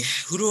see.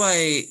 What do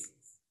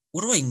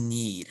I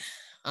need?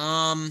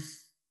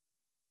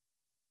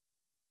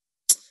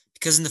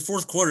 because in the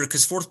fourth quarter,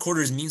 because fourth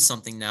quarters mean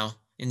something now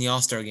in the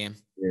All-Star game.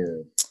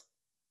 Yeah.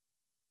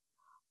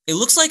 It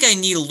looks like I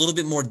need a little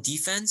bit more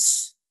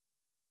defense,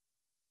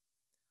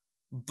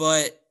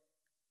 but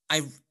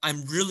I'm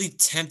really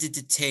tempted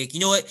to take.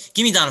 You know what?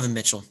 Give me Donovan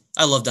Mitchell.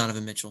 I love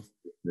Donovan Mitchell.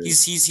 Yeah.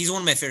 He's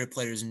one of my favorite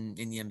players in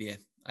the NBA.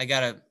 I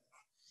gotta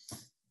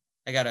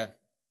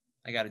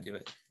do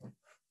it.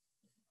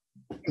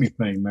 Let me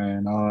think,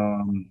 man.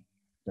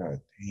 Got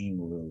Dame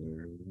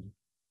Lillard.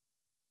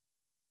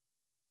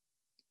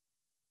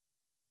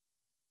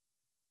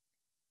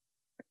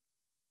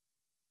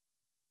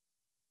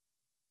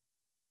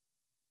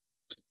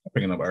 I'm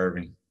picking up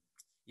Irving.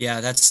 Yeah,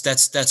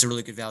 that's a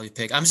really good value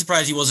pick. I'm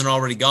surprised he wasn't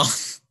already gone.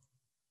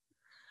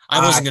 I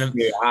wasn't gonna.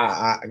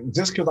 Yeah,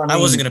 just because I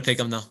wasn't gonna pick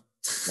him though.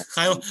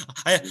 I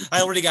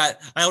already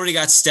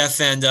got Steph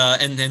and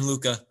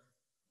Luka.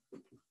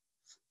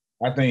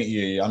 I think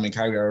yeah. I mean,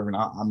 Kyrie Irving.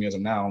 I mean, as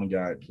of now, I only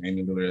got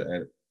Damian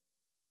Lillard at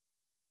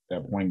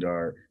that point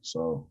guard.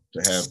 So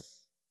to have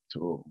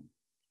two.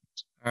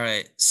 All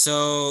right,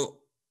 so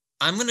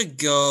I'm gonna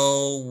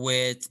go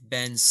with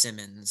Ben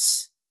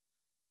Simmons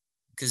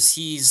because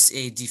he's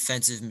a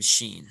defensive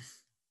machine.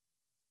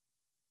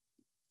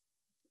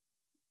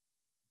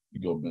 You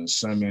go Ben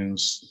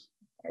Simmons.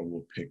 I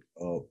will pick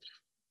up.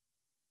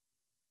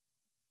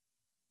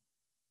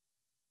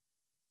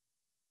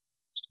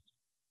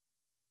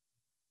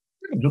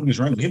 Julius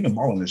Randle. He's been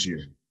balling this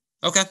year.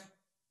 Okay.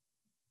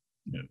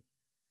 Yeah.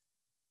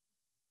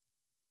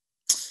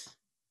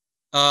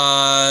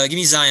 Give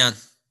me Zion.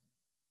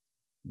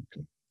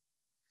 Okay.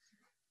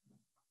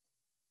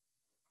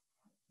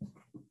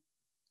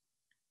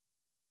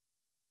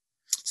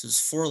 So there's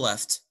 4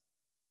 left.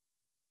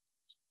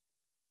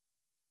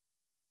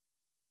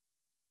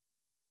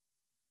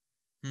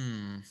 Give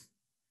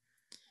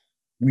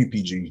me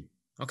PG.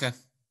 Okay.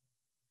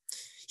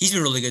 He's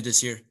been really good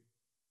this year.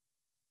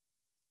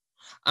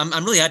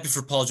 I'm really happy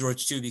for Paul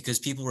George too because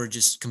people were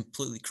just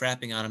completely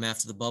crapping on him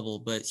after the bubble,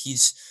 but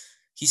he's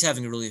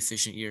having a really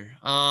efficient year.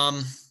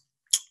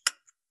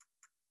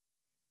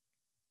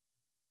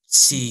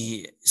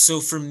 See, so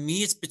for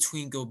me, it's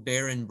between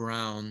Gobert and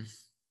Brown.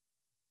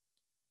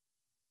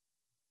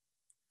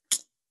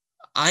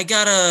 I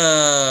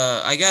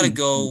gotta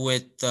go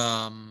with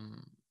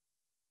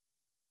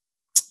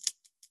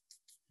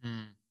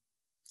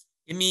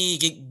give me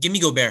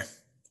Gobert.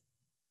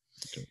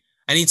 Okay.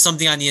 I need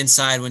something on the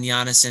inside when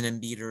Giannis and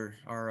Embiid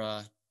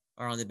are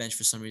on the bench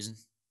for some reason.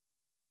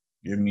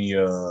 Give me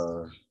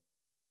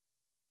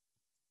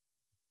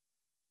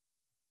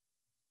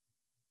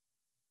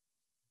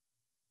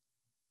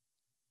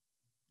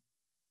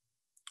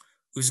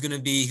Who's gonna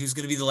be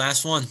the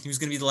last one? Who's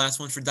gonna be the last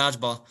one for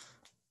dodgeball?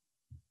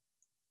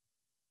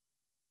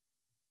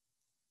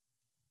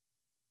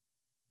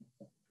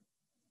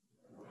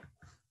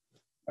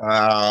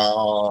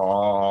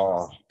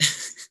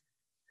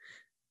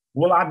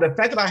 Well, the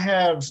fact that I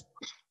have,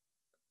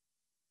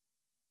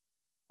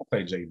 I'll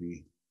play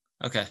JB.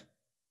 Okay.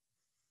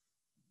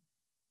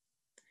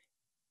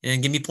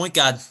 And give me point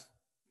guard.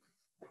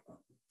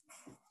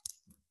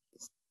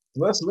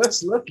 Let's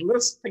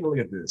take a look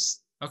at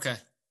this. Okay.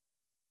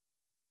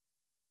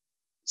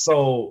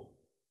 So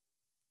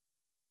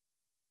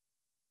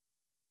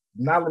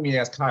now let me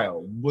ask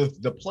Kyle,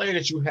 with the player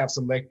that you have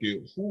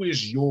selected, who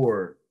is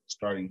your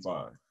starting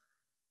 5?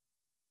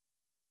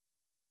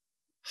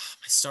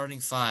 My starting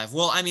 5.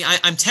 Well, I mean,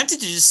 I'm tempted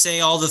to just say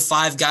all the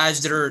 5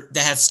 guys that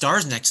have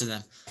stars next to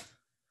them.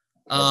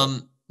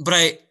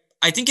 But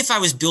I think if I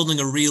was building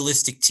a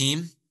realistic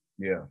team,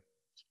 yeah,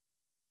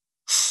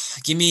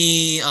 give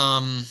me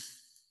I'd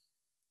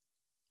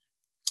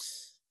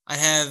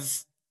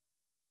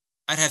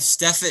have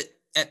Steph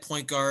at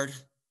point guard.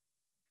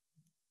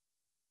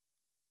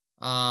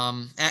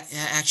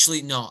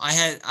 Actually, no. I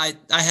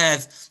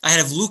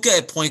have Luka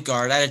at point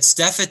guard. I had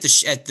Steph at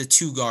the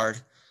 2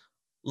 guard,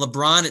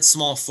 LeBron at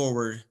small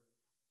forward,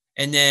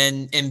 and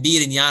then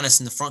Embiid and Giannis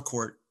in the front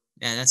court.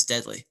 Man, that's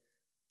deadly.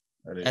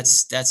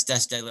 That's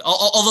deadly.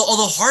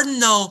 Although Harden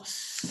though,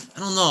 I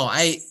don't know.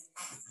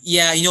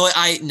 You know what?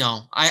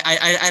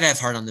 I'd have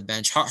Harden on the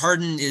bench.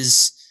 Harden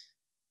is.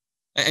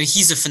 I mean,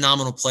 he's a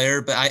phenomenal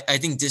player, but I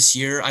think this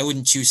year I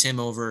wouldn't choose him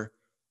over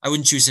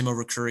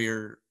Curry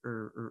or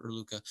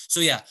Luka. So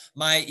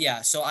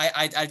So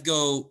I'd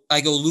go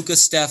Luka,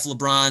 Steph,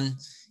 LeBron,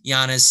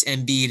 Giannis,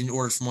 Embiid in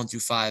order from 1 through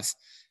 5,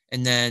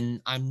 and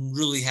then I'm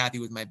really happy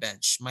with my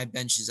bench. My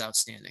bench is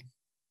outstanding.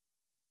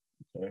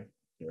 Okay.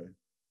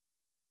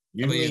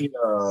 Give me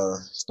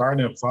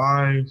starting at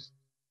 5.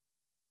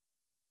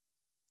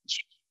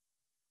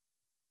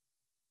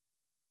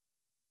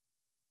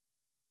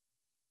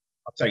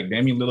 I'll take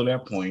Damian Lillard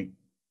at point.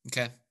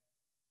 Okay.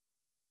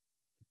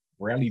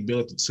 Bradley Beal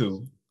at the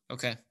 2.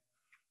 Okay.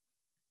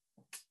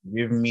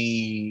 Give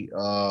me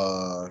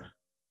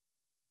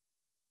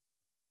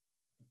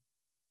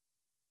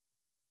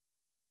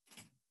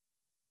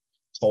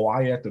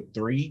Kawhi at the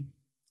 3.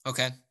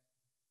 Okay.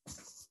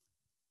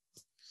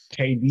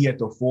 KD at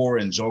the 4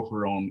 and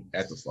Joker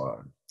at the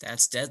 5.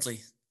 That's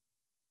deadly.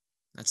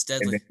 That's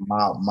And deadly. then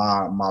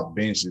my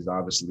bench is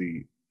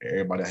obviously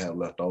everybody I have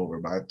left over.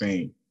 But I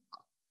think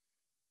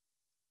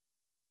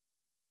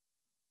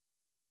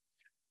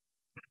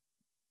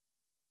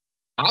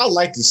I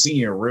like to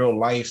see in real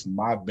life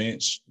my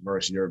bench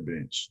versus your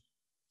bench.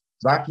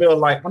 So I feel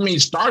like, I mean,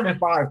 starting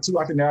five too,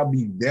 I think that'll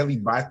be deadly.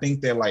 But I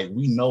think that like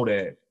we know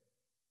that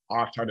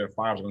our starting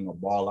fives are gonna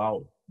ball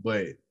out.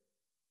 But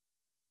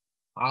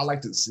I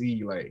like to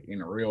see like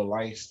in real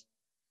life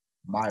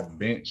my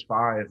bench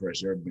five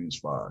versus your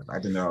bench five. I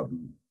think that'll be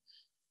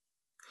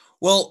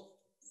Well,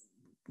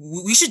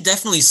 we should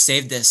definitely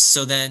save this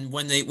so then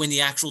when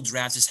the actual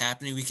draft is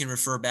happening, we can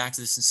refer back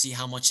to this and see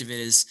how much of it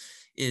is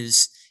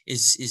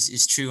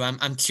is true.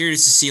 I'm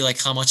curious to see like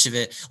how much of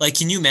it, like,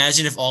 can you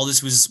imagine if all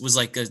this was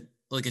like a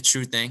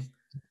true thing?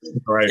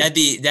 right.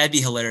 That'd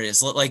be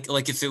hilarious.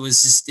 Like if it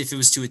was just if it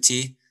was to a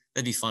T,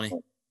 that'd be funny.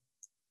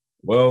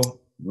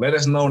 Well, let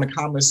us know in the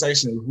comment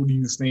section who do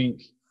you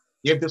think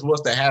if this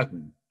was to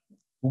happen,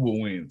 who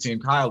will win? Team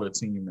Kyle or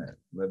Team Matt?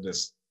 Let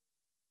us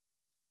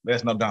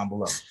know down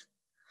below.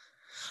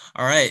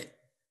 All right.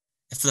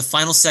 For the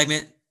final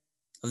segment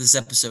of this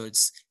episode,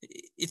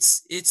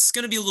 it's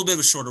gonna be a little bit of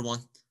a shorter one.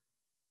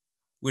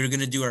 We're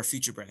gonna do our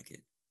future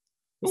bracket.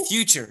 Ooh.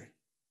 Future,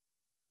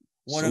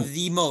 one of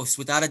the most,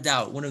 without a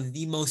doubt, one of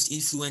the most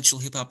influential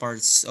hip hop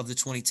artists of the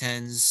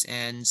 2010s,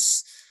 and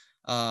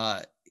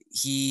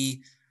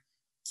he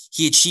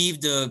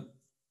achieved a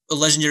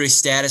legendary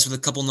status with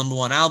a couple number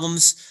one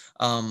albums,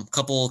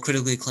 couple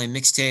critically acclaimed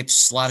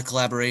mixtapes, a lot of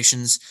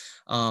collaborations.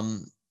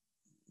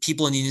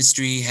 People in the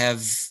industry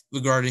have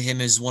regarded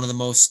him as one of the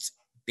most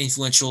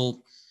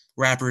influential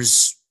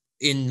rappers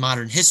in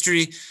modern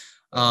history.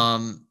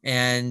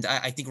 And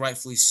I think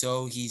rightfully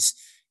so.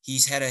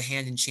 He's had a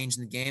hand in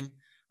changing the game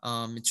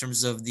in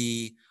terms of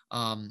the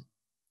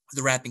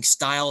rapping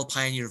style,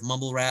 pioneer of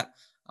mumble rap,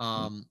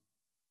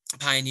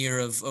 pioneer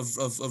of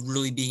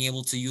really being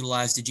able to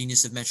utilize the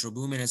genius of Metro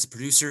Boomin as a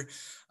producer.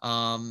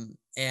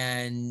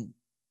 And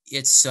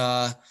it's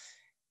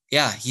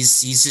yeah,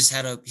 he's just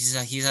had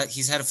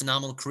he's had a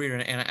phenomenal career,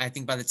 and I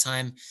think by the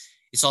time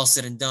it's all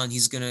said and done,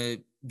 he's gonna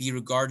be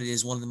regarded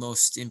as one of the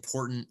most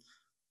important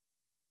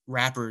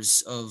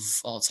rappers of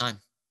all time.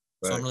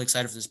 So I'm really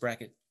excited for this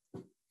bracket.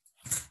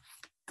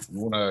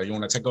 You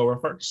wanna take over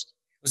first?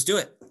 Let's do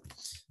it.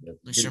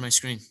 Let me share my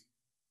screen.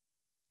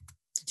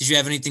 Did you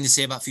have anything to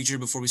say about Future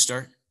before we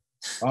start?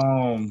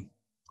 I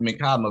mean,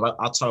 kind of.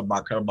 I'll talk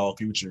about Curveball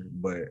Future,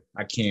 but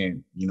I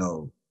can't,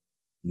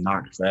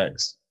 knock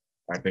facts.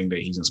 I think that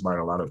he's inspired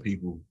a lot of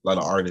people, a lot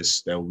of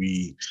artists that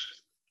we,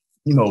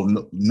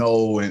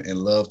 know and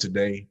love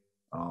today.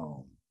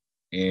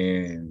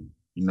 And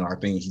I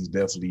think he's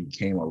definitely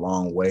came a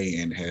long way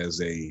and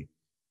has a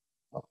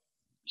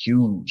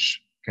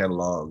huge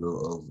catalog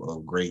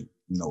of great,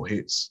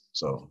 hits.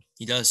 So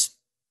he does.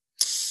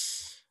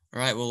 All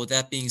right. Well, with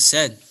that being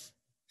said,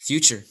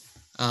 Future.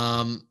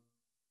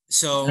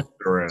 So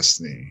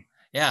interesting.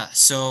 Yeah.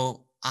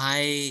 So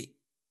a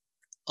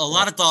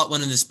lot of thought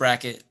went in this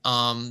bracket.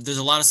 There's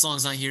a lot of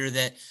songs on here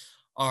that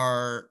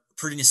are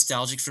pretty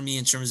nostalgic for me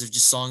in terms of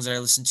just songs that I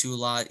listened to a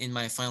lot in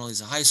my final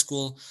years of high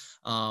school.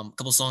 A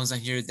couple songs on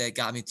here that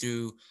got me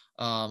through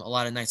a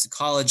lot of nights of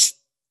college,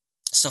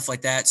 stuff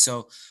like that.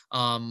 So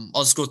I'll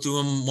just go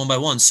through them one by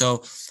one.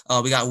 So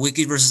we got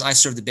Wicked versus I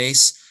Serve the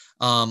Bass.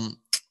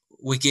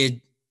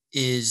 Wicked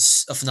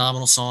is a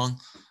phenomenal song.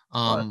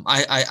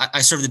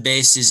 I Serve the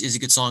Bass is a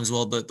good song as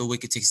well, but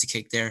Wicked takes the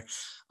cake there.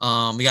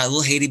 We got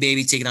Lil Haiti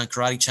Baby taking on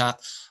Karate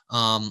Chop.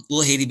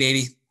 Lil Haiti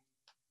Baby,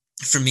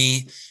 for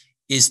me,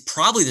 is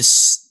probably the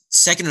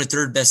second or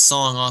third best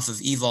song off of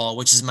Evol,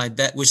 which is my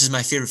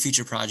favorite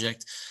Future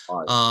project.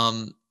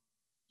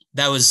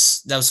 That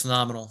was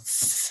phenomenal.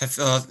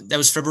 That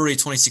was February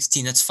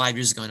 2016. That's 5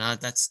 years ago now.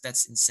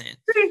 That's insane.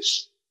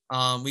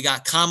 We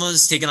got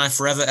Commas taking on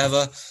Forever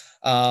Eva.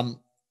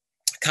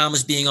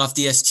 Commas being off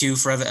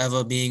DS2, Forever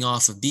Eva being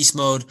off of Beast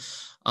Mode,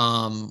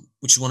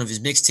 which is one of his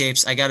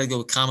mixtapes. I got to go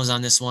with Commas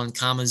on this one.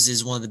 Commas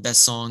is one of the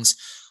best songs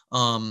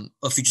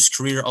of Future's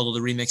career, although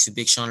the remix of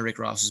Big Sean and Rick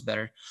Ross is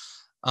better.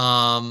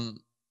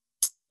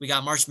 We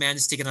got March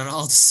Madness taking on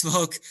All the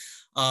Smoke.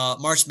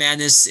 March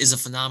Madness is a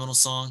phenomenal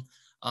song.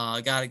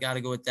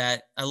 Gotta go with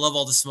that. I love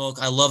All the Smoke.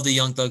 I love the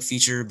Young Thug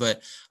feature,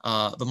 but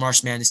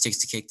March Madness takes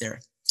the cake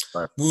there.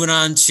 Right. Moving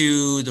on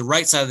to the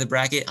right side of the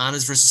bracket,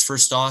 Honest versus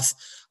First Off.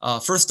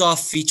 First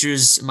Off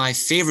features my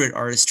favorite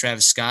artist,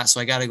 Travis Scott,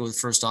 so I got to go with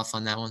First Off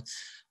on that one.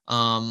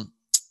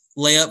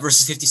 Layup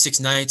versus 56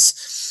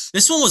 Nights.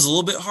 This one was a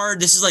little bit hard.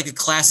 This is like a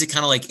classic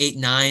kind of like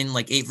 8-9,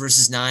 like 8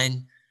 versus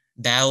 9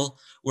 battle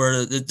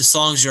where the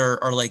songs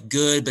are like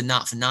good but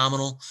not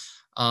phenomenal.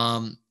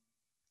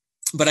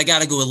 But I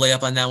got to go with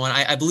Layup on that one.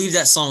 I believe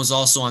that song was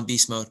also on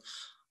Beast Mode.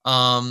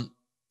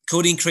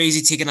 Codeine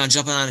Crazy taking on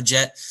Jumping on a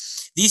Jet.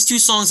 These two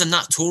songs I'm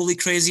not totally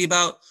crazy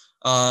about,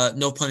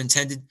 no pun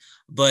intended.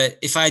 But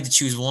if I had to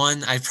choose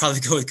one, I'd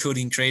probably go with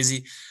Codeine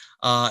Crazy.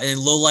 And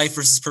Low Life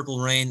versus Purple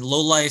Rain.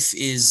 Low Life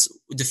is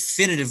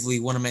definitively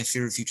one of my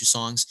favorite Future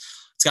songs.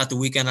 It's got The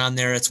Weeknd on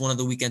there. It's one of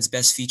The Weeknd's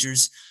best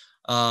features.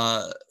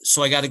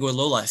 So I got to go with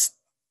Low Life.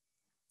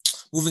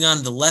 Moving on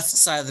to the left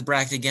side of the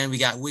bracket again, we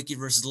got Wicked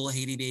versus Lil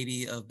Haiti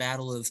Baby, a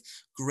battle of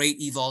great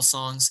Evol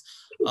songs.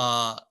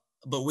 But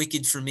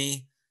Wicked for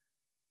me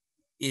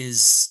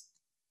is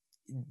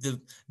the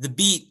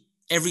beat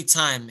every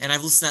time, and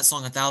I've listened to that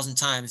song 1,000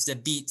 times.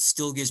 That beat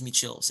still gives me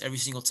chills every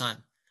single time.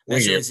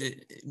 That shows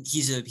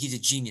he's a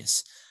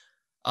genius.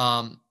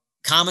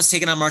 Commas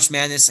taking on March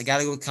Madness. I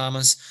gotta go with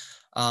Commas.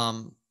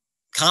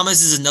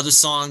 Commas is another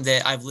song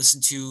that I've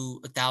listened to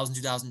 1,000,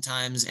 2,000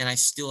 times, and I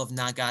still have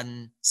not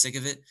gotten sick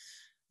of it.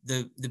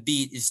 The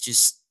beat is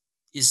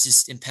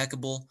just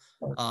impeccable.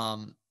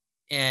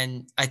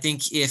 And I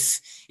think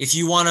if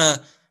you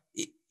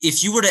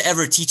were to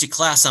ever teach a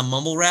class on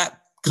mumble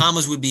rap,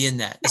 Commas would be in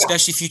that,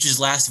 especially Future's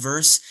last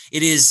verse.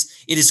 It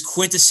is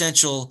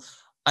quintessential.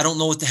 I don't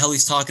know what the hell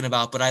he's talking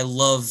about, but I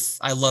love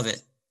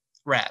it.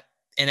 Rap.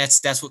 And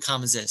that's what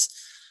Commas is.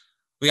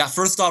 We got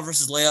First Off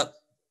versus Layup.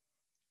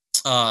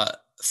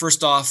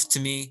 First Off to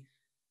me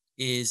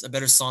is a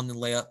better song than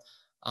Layup.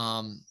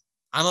 I'm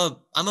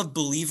a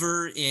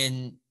believer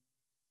in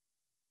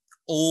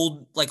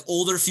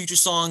older Future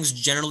songs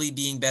generally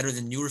being better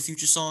than newer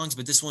Future songs,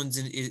 but this one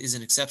is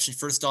an exception.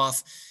 First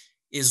Off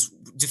is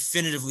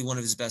definitively one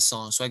of his best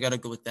songs, so I got to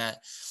go with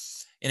that.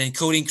 And then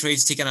Cody and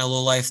Crazy taking on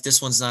Low Life.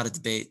 This one's not a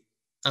debate.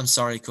 I'm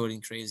sorry, Cody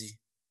and Crazy.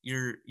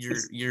 You're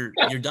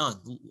done.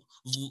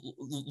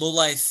 Low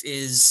Life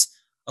is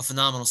a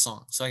phenomenal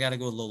song, so I got to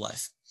go with Low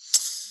Life.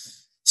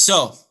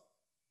 So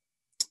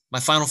my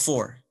final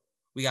four,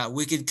 we got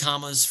Wicked,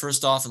 Commas,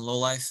 First Off, and Low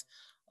Life.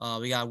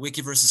 We got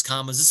Wicked versus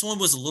Commas. This one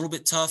was a little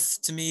bit tough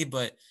to me,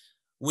 but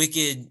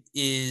Wicked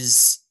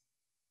is,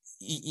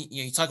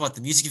 you talk about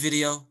the music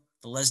video,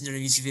 the legendary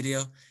music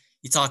video.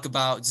 You talk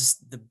about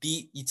just the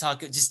beat. You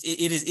talk just,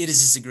 it is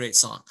just a great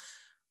song.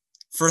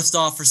 First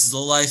Off versus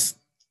Low Life.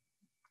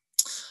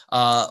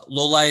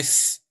 Low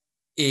Life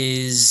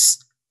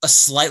is a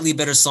slightly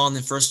better song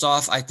than First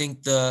Off. I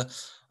think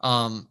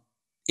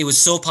it was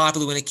so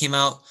popular when it came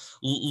out.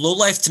 Low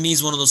Life to me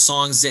is one of those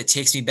songs that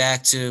takes me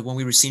back to when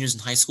we were seniors in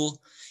high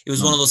school. It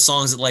was one of those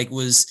songs that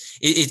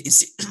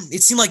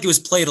it seemed like it was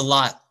played a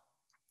lot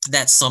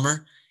that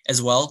summer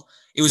as well.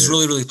 It was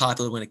really, really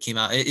popular when it came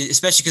out,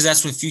 especially because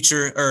that's when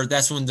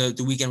that's when the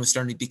Weeknd was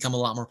starting to become a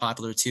lot more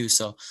popular too.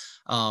 So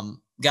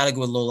got to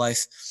go with Low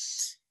Life.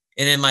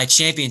 And then my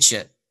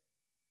championship,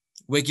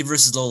 Wicked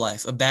versus Low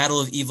Life, a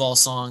battle of Evol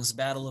songs,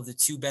 battle of the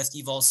two best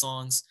Evol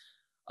songs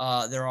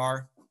there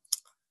are.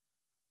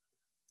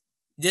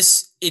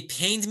 It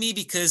pained me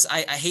because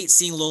I hate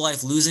seeing Low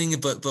Life losing,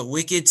 but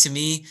Wicked to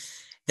me,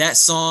 that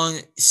song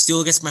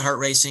still gets my heart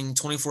racing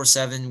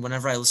 24/7.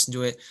 Whenever I listen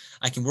to it,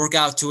 I can work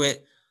out to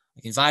it,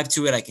 I can vibe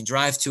to it, I can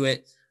drive to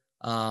it.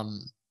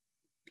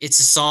 It's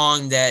a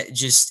song that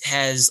just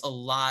has a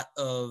lot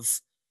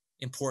of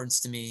importance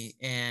to me,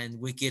 and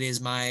Wicked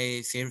is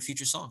my favorite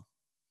Future song.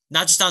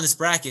 Not just on this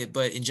bracket,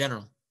 but in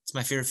general, it's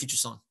my favorite Future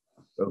song.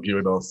 Let's give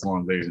it off,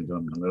 fun, ladies and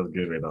gentlemen. Let's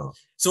give it off.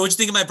 So, what'd you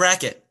think of my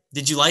bracket?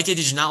 Did you like it?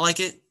 Did you not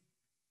like it?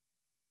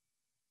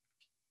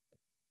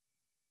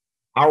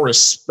 I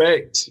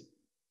respect.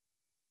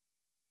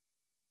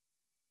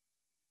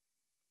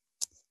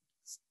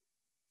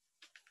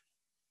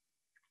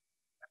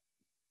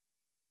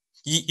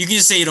 You can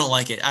just say you don't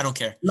like it. I don't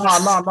care. No. I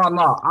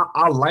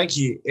like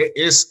it.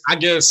 It's, I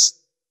guess,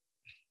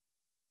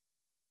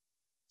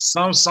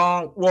 some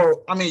song.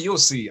 Well, I mean, you'll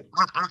see.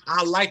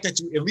 I like that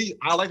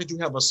I like that you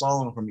have a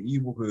song from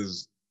Evil,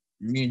 because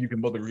me and you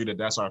can both agree that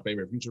that's our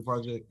favorite Future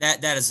project.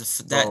 That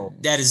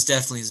is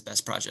definitely his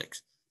best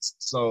project.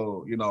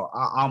 So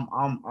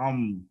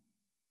I'm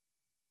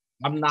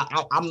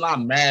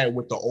not mad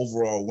with the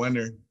overall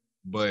winner,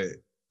 but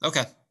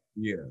okay.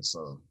 Yeah.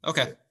 So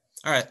okay.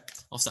 All right.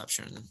 I'll stop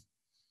sharing then.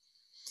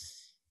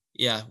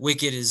 Yeah,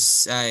 Wicked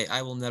is.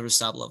 I will never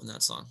stop loving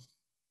that song.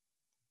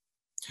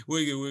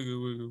 Wicked.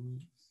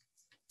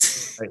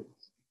 Hey.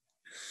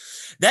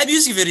 That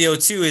music video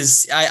too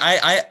is.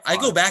 I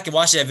go back and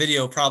watch that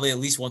video probably at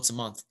least once a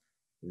month.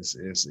 It's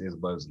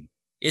buzzing.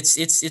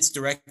 It's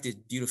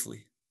directed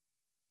beautifully.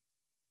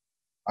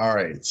 All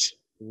right.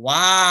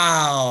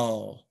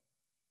 Wow.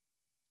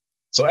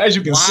 So as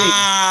you can see.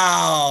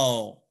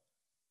 Wow.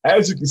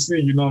 As you can see,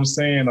 you know what I'm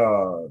saying?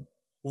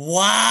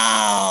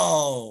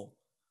 Wow.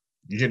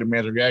 You hear the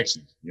man's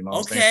reaction, you know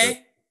what I'm saying?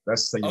 So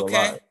that's saying a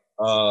lot.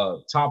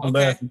 Top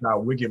left, we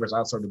got Wicked versus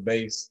Outside the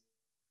Base.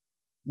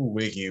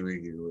 Wicked.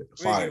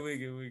 Fire.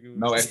 Wicked.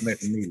 No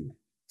explanation needed.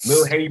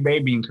 Lil Haiti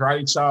Baby and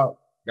Karate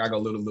Chop. Gotta go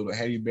little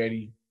Haiti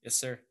Baby. Yes,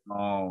 sir.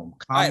 All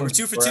right, we're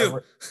 2 for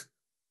 2.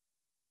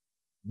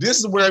 This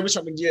is where we're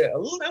trying to get a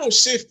little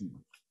shifty.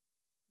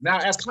 Now,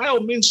 as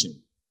Kyle mentioned,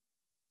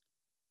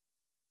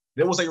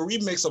 there was a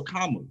remix of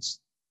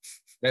Commas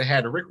that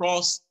had Rick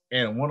Ross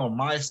and one of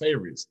my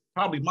favorites,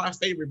 probably my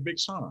favorite, Big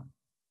Sean.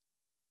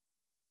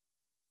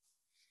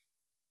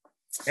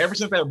 Ever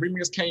since that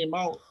remix came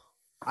out,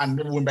 I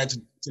never went back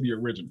to the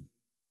original.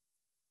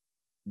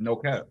 No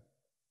cap.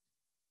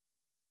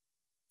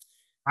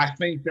 I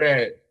think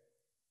that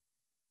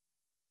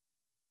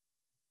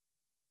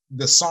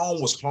the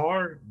song was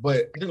hard,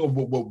 but I think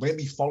what made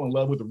me fall in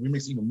love with the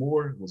remix even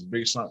more was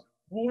Big Sean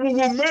Well,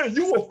 man,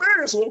 you a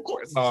fan, so of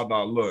course. No,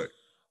 look.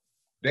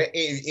 That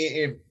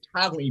if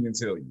I can even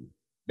tell you,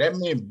 that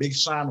man Big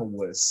Sean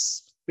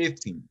was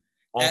 15.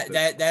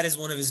 That is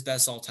one of his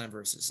best all time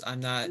verses. I'm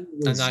not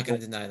going to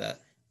deny that.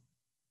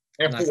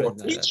 And for a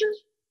feature.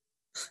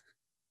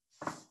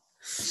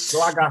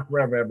 So I got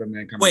Forever Ever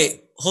Man coming.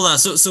 Wait, hold on.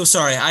 So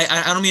sorry.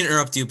 I don't mean to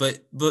interrupt you, but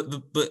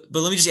let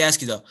me just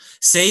ask you though.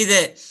 Say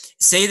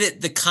that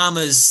the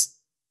commas.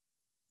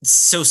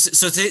 So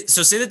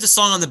say that the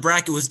song on the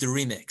bracket was the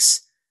remix.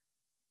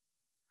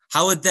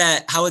 How would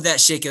that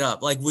shake it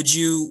up? Like, would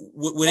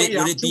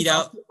it beat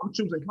out? I'm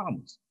choosing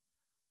commas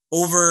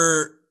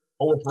over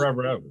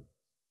Forever Ever.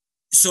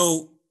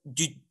 So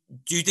do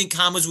you think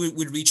commas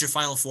would reach your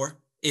final four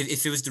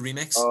if it was the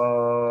remix?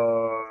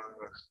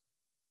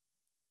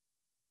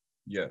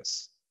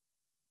 Yes.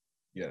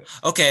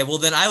 Okay, well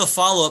then I have a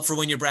follow-up for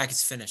when your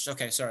bracket's finished.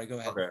 Okay, sorry, go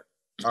ahead. Okay.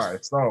 All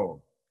right,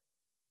 so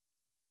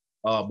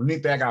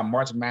beneath that I got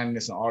March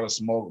Madness and All the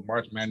Smoke.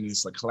 March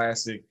Madness, a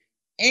classic.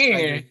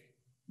 And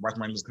March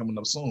Madness is coming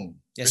up soon.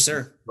 Yes,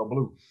 sir. Go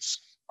Blue.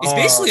 It's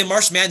basically a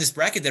March Madness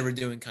bracket that we're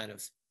doing, kind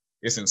of.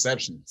 It's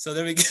Inception. So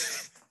there we go.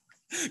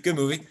 Good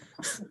movie.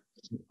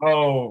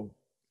 Oh,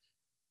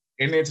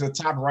 and then to the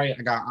top right,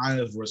 I got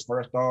Honest verse.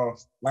 First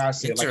off, like I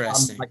said,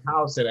 like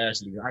Kyle said,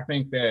 actually, I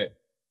think that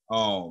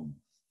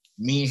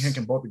me and him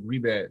can both agree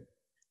that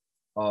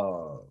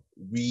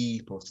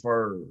we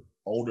prefer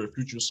older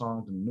Future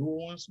songs than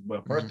newer ones.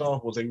 But First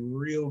Off was a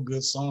real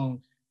good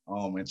song.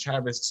 And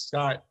Travis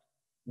Scott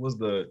was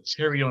the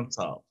cherry on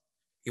top.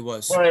 He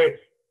was. But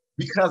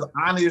because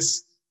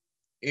Honest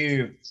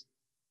is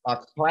a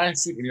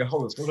classic and it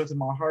holds close to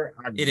my heart,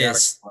 it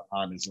is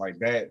Honest like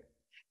that.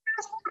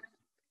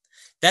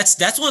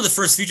 That's one of the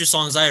first Future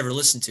songs I ever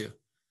listened to.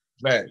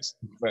 Facts.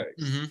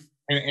 Mm-hmm.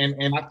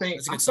 And I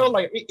think I felt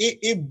like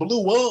it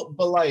blew up,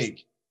 but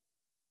like,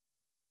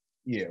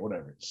 yeah,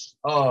 whatever.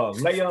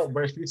 Layup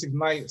versus 36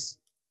 Nights.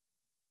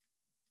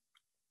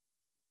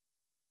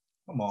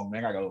 Come on,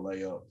 man, I gotta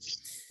lay up.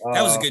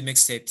 That was a good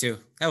mixtape too.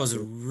 That was a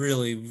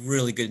really,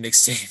 really good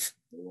mixtape.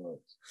 It was.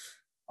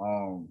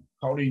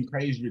 Cody and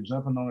Crazy, you're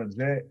jumping on a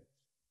jet.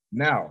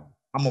 Now,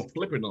 I'm gonna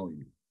flip it on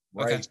you,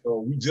 right? Okay. So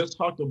we just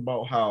talked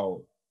about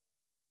how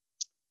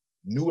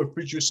newer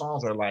Future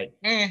songs are like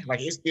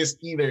it's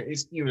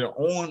either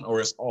on or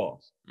it's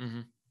off.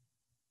 Mm-hmm.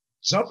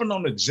 Jumping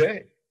on the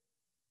Jet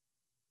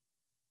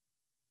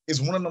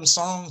is one of them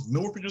songs,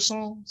 newer Future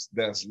songs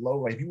that's low.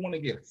 Like if you want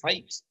to get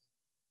fights,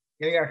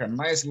 and got a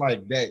nice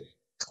like that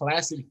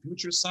classic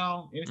Future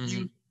sound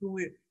infused to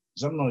it.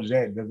 Jumping on the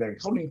Jet does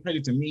that. Cody and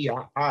Crazy to me,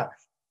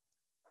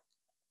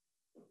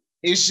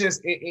 it's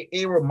just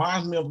it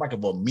reminds me of like a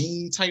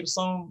meme type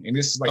song, and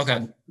it's like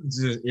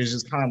it's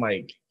just kind of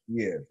like.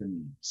 Yeah, for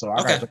me. So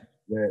I got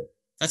that.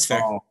 That's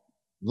fair.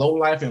 Low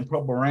Life and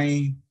Purple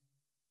Rain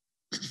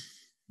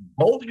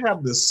both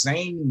have the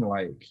same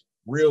like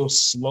real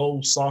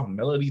slow, soft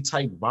melody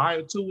type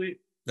vibe to it.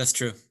 That's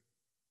true.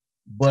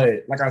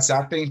 But like I said,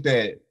 I think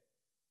that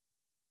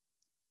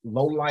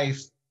Low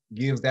Life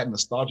gives that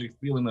nostalgic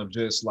feeling of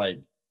just like,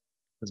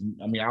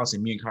 I mean, obviously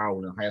me and Kyle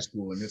were in high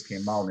school and this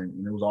came out and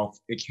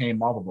it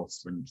came off of a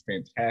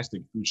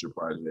fantastic Future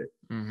project.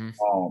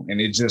 Mm-hmm. And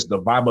it just, the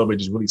vibe of it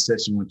just really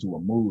sets you into a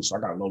mood. So I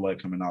got Low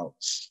Light coming out.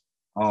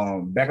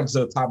 Back up to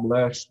the top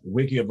left,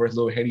 Wicked versus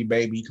Lil Haiti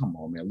Baby. Come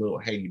on, man, Lil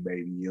Haiti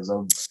Baby is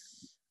a.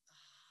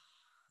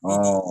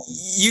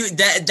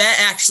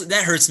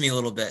 That hurts me a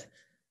little bit.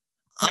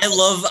 I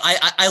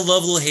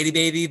love Lil Haiti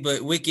Baby,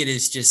 but Wicked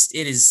is just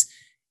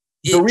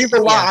the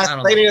reason why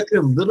I say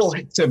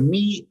that to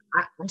me,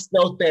 I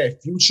felt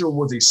that Future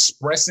was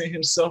expressing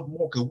himself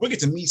more because Wicked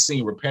to me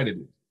seemed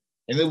repetitive,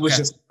 and it was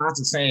just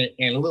constant saying.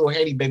 And Lil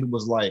Haiti Baby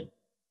was like,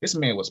 this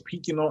man was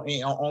peeking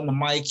on the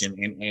mic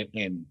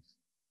and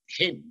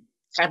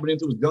tapping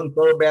into his young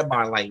thoroughbred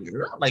by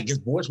like his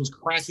voice was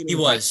cracking. He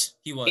was.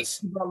 He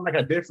brought like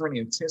a different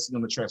intensity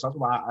on the track. So that's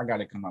why I got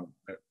to come out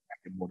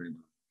more than.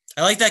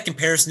 I like that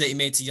comparison that you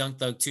made to Young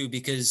Thug too,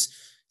 because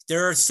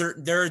there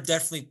are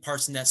definitely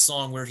parts in that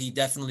song where he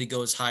definitely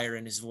goes higher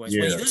in his voice.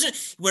 Yeah.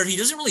 Where he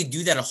doesn't really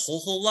do that a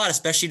whole lot,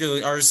 especially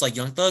to artists like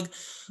Young Thug.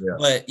 Yeah.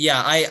 But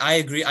yeah, I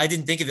agree. I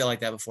didn't think of it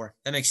like that before.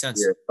 That makes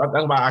sense. Yeah,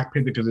 that's why I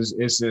picked it because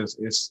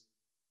it's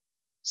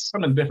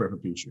something different for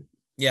Future.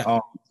 Yeah.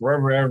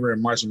 Forever Ever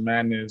and March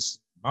Madness.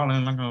 March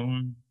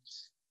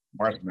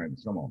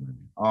Madness. Come on,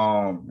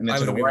 man. And then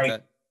to the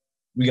right,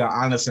 we got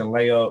Honest and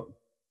Layup.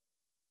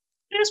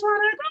 That's where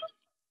they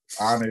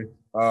go. Honest.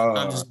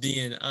 I'm just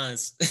being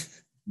honest.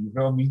 You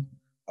feel me?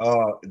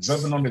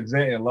 Jumping on the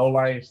Jet and Low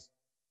Life.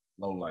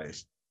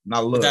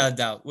 Now look,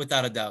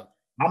 without a doubt.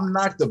 I'm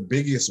not the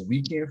biggest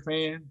Weeknd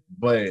fan,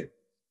 but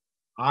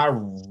I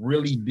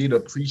really did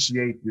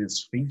appreciate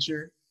this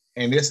feature.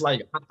 And it's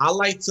like I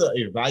like to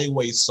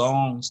evaluate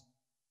songs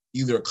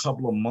either a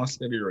couple of months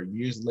later or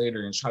years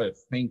later and try to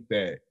think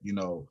that,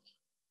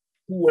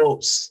 who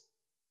else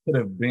could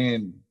have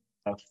been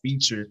a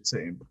feature to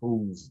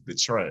improve the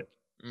track.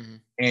 Mm-hmm.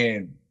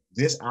 And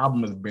this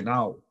album has been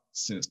out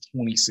since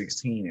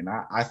 2016. And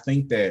I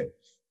think that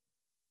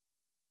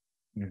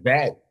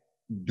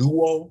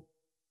duo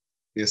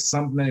is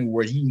something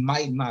where you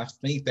might not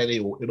think that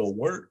it'll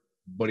work,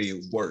 but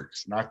it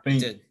works. And I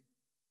think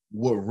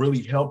what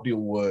really helped it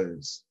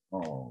was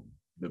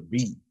the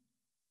beat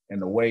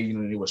and the way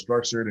it was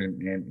structured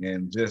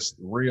and just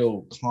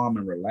real calm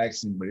and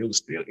relaxing. But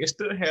it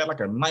still had like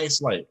a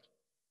nice like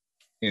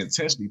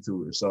intensity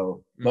to it.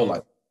 So, but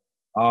like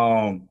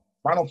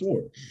Final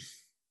Four,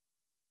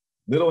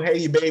 Little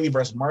Haiti Baby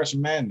versus March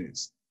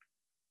Madness.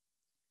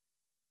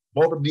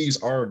 Both of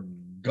these are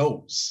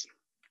GOATs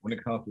when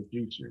it comes to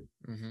Future.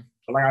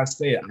 But like I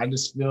said, I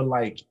just feel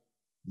like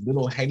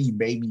Little Haiti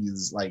Baby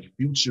is like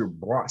Future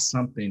brought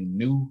something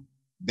new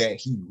that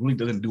he really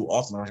doesn't do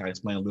often, like I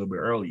explained a little bit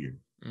earlier.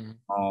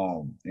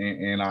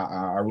 And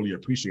I really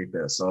appreciate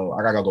that. So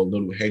I gotta go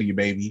Little Haiti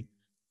Baby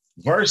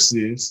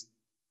versus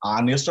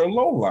Honest or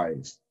Low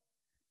Life.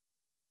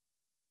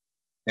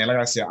 And like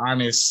I said,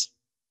 Honest,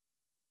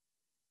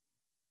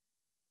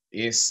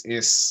 it's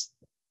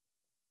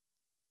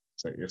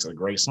a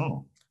great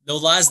song. No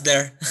lies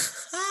there.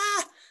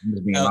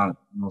 Just being honest,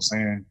 you know what I'm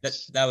saying?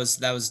 That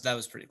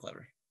was pretty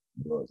clever.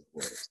 It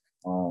was.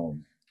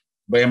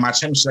 But in my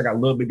championship, I got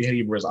Little Baby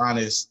Haiti versus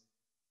Honest.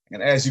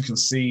 And as you can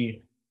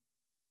see,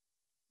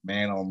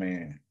 man, oh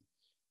man,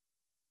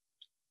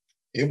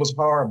 it was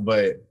hard,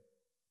 but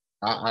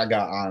I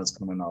got Honest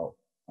coming out.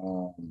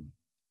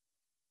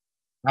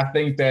 I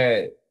think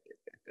that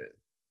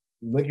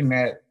looking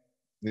at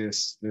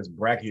this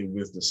bracket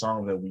with the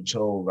songs that we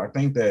chose, I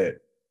think that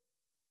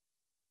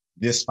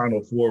this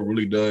Final Four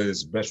really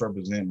does best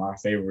represent my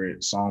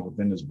favorite songs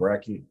within this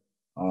bracket.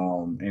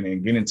 And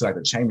then getting into like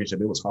the championship,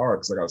 it was hard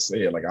because like I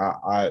said, like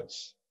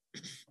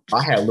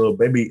I had Little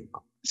Baby. I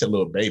said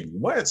Little Baby.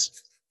 What?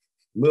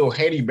 Little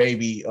Haiti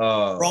Baby.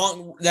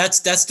 Wrong. That's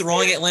the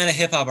wrong Atlanta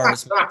hip hop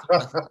artist.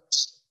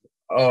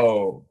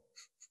 Oh,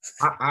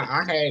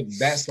 I had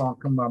that song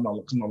come a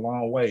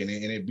long way, and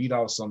it beat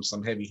out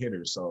some heavy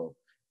hitters. So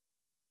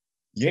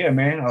yeah,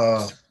 man.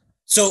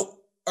 So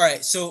all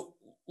right. So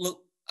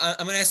look,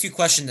 I'm gonna ask you a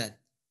question then.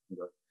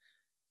 Okay.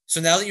 So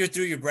now that you're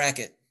through your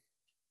bracket,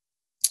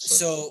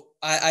 so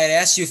I had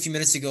asked you a few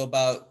minutes ago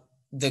about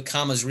the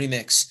Commas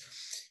remix.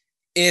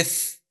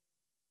 If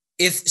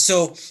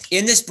so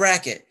in this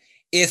bracket,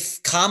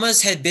 if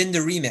Commas had been the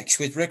remix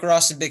with Rick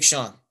Ross and Big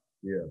Sean,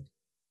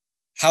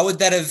 how would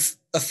that have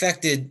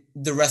affected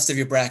the rest of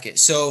your bracket?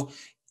 So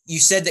you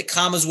said that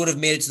Commas would have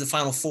made it to the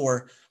Final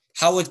Four.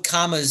 How would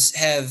Commas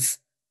have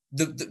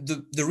the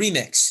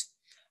remix?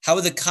 How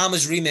would the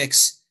Commas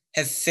remix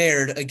have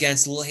fared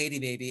against Lil Haiti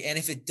Baby? And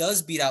if it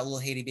does beat out Lil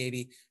Haiti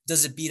Baby,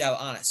 does it beat out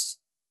Honest?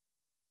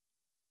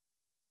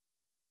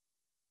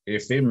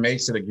 If it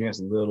makes it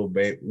against Lil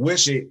Baby,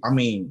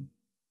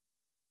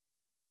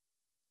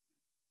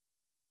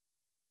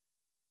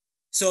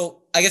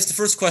 So I guess the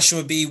first question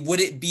would be,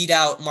 would it beat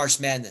out March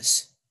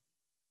Madness?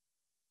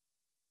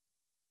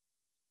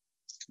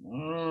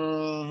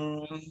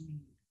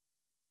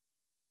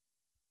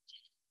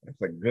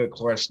 That's a good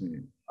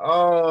question.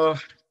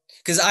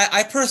 Because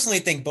I personally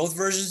think both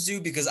versions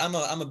do, because I'm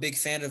a big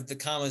fan of the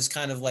Commas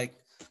kind of like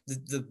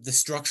the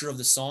structure of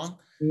the song.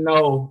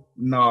 No,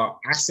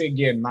 I say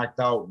get knocked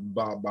out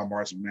by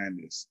March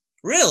Madness.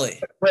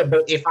 Really? But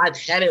if I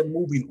had it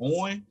moving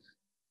on,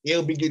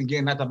 it'll be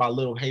getting knocked out by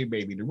Little Hey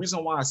Baby. The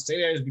reason why I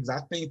say that is because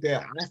I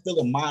feel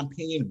in my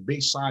opinion,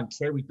 Big Sean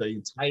carried the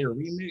entire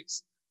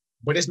remix,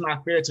 but it's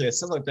not fair to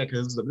accept like that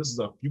because this is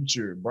a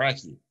Future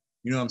bracket.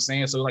 You know what I'm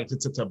saying? So like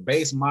to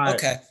base my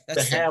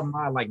have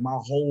my like my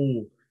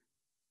whole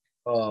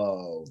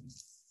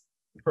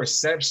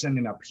perception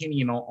and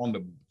opinion on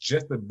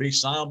just the Big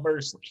Sean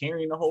verse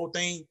carrying the whole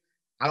thing,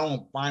 I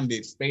don't find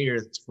it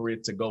fair for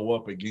it to go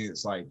up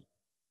against, like,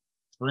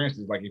 for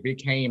instance, like if it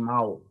came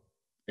out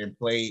and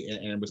played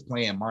and it was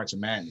playing March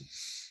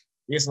Madness,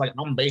 it's like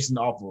I'm basing it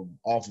off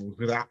of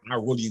because I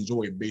really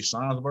enjoy Big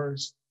Sean's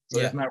verse, so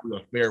it's not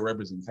really a fair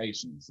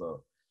representation.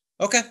 So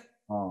okay,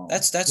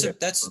 that's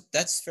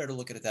fair to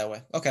look at it that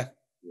way. Okay,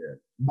 yeah,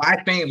 but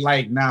I think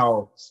like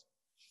now,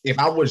 if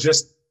I was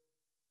just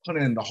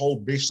putting in the whole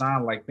Big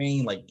Sean like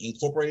thing, like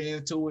incorporating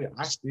into it,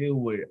 I still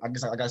would. I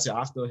guess like I said,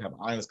 I still have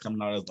Honest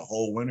coming out as the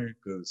whole winner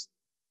because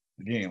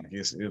again, like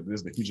it's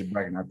the Future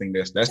bracket. And I think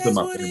that's still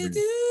my favorite.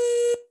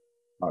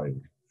 Oh, yeah.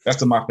 That's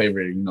still my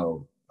favorite,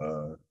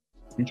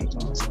 Future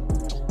songs.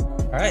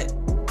 All right.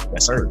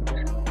 Yes, sir. All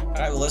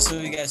right. Well, let's see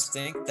what you guys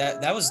think.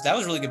 That was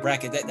a really good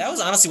bracket. That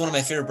was honestly one of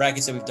my favorite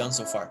brackets that we've done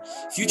so far.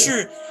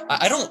 Future, yeah.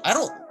 I don't.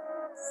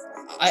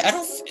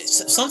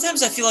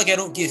 Sometimes I feel like I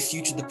don't give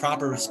Future the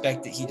proper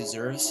respect that he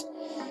deserves.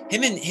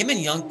 Him and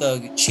Young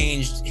Thug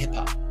changed hip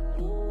hop.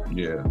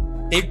 Yeah.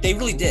 They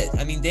really did.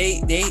 I mean,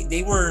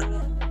 they were.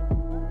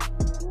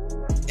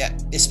 Yeah,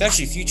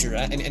 especially Future.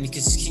 I mean,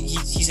 because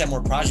he's had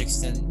more projects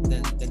than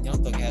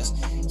Young Thug has.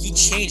 He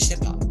changed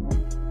hip hop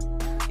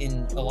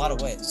in a lot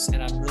of ways,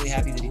 and I'm really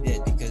happy that he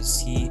did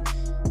because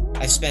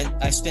I've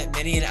spent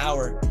many an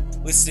hour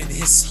listening to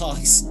his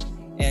songs,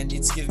 and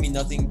it's given me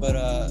nothing but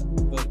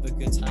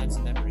good times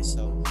and memories.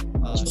 So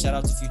shout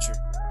out to Future.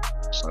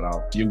 Shout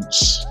out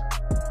Future.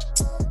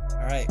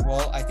 All right.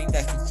 Well, I think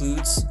that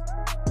concludes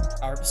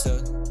our our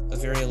episode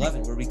of Area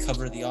 11, where we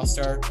cover the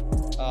All-Star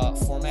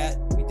format.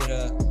 We did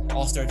a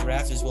All-Star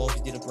draft as well as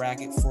we did a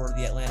bracket for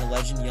the Atlanta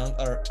Legend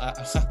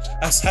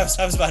I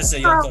was about to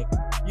say Young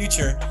Thug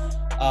Future.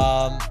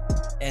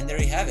 And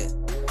there you have it.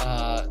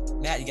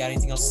 Matt, you got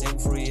anything else to say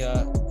before we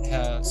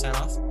sign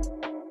off?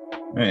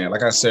 Man,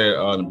 like I said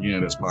in the beginning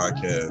of this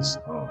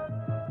podcast,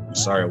 I'm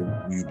sorry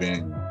we've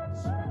been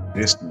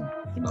distant,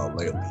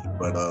 lately,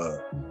 but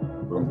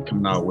we're gonna be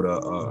coming out with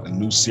a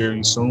new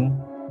series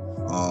soon.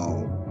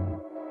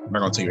 I'm not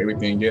gonna tell you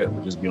everything yet,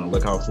 but just be on the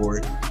lookout for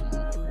it.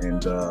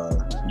 And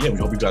we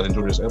hope you guys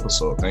enjoyed this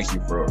episode. Thank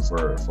you for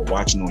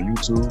watching on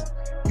YouTube.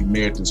 If you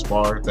made it this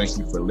far, thank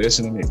you for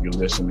listening. If you're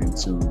listening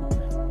to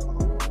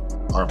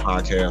our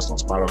podcast on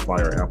Spotify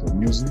or Apple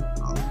Music,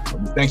 so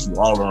we thank you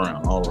all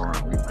around.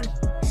 We thank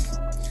you.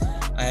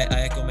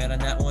 I echo Matt on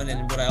that one,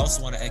 and what I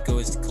also want to echo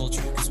is the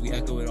culture, because we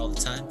echo it all the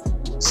time.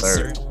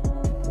 Sir.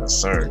 Yes,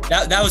 sir.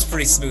 That was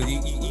pretty smooth.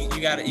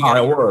 You got it. It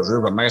was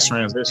a nice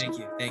transition.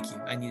 Thank you.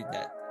 I needed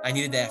that. I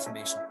needed the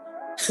affirmation.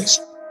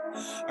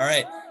 All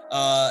right.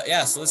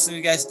 So let's see what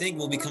you guys think.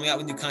 We'll be coming out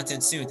with new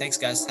content soon. Thanks,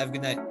 guys. Have a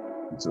good night.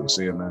 You too.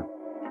 See you, man.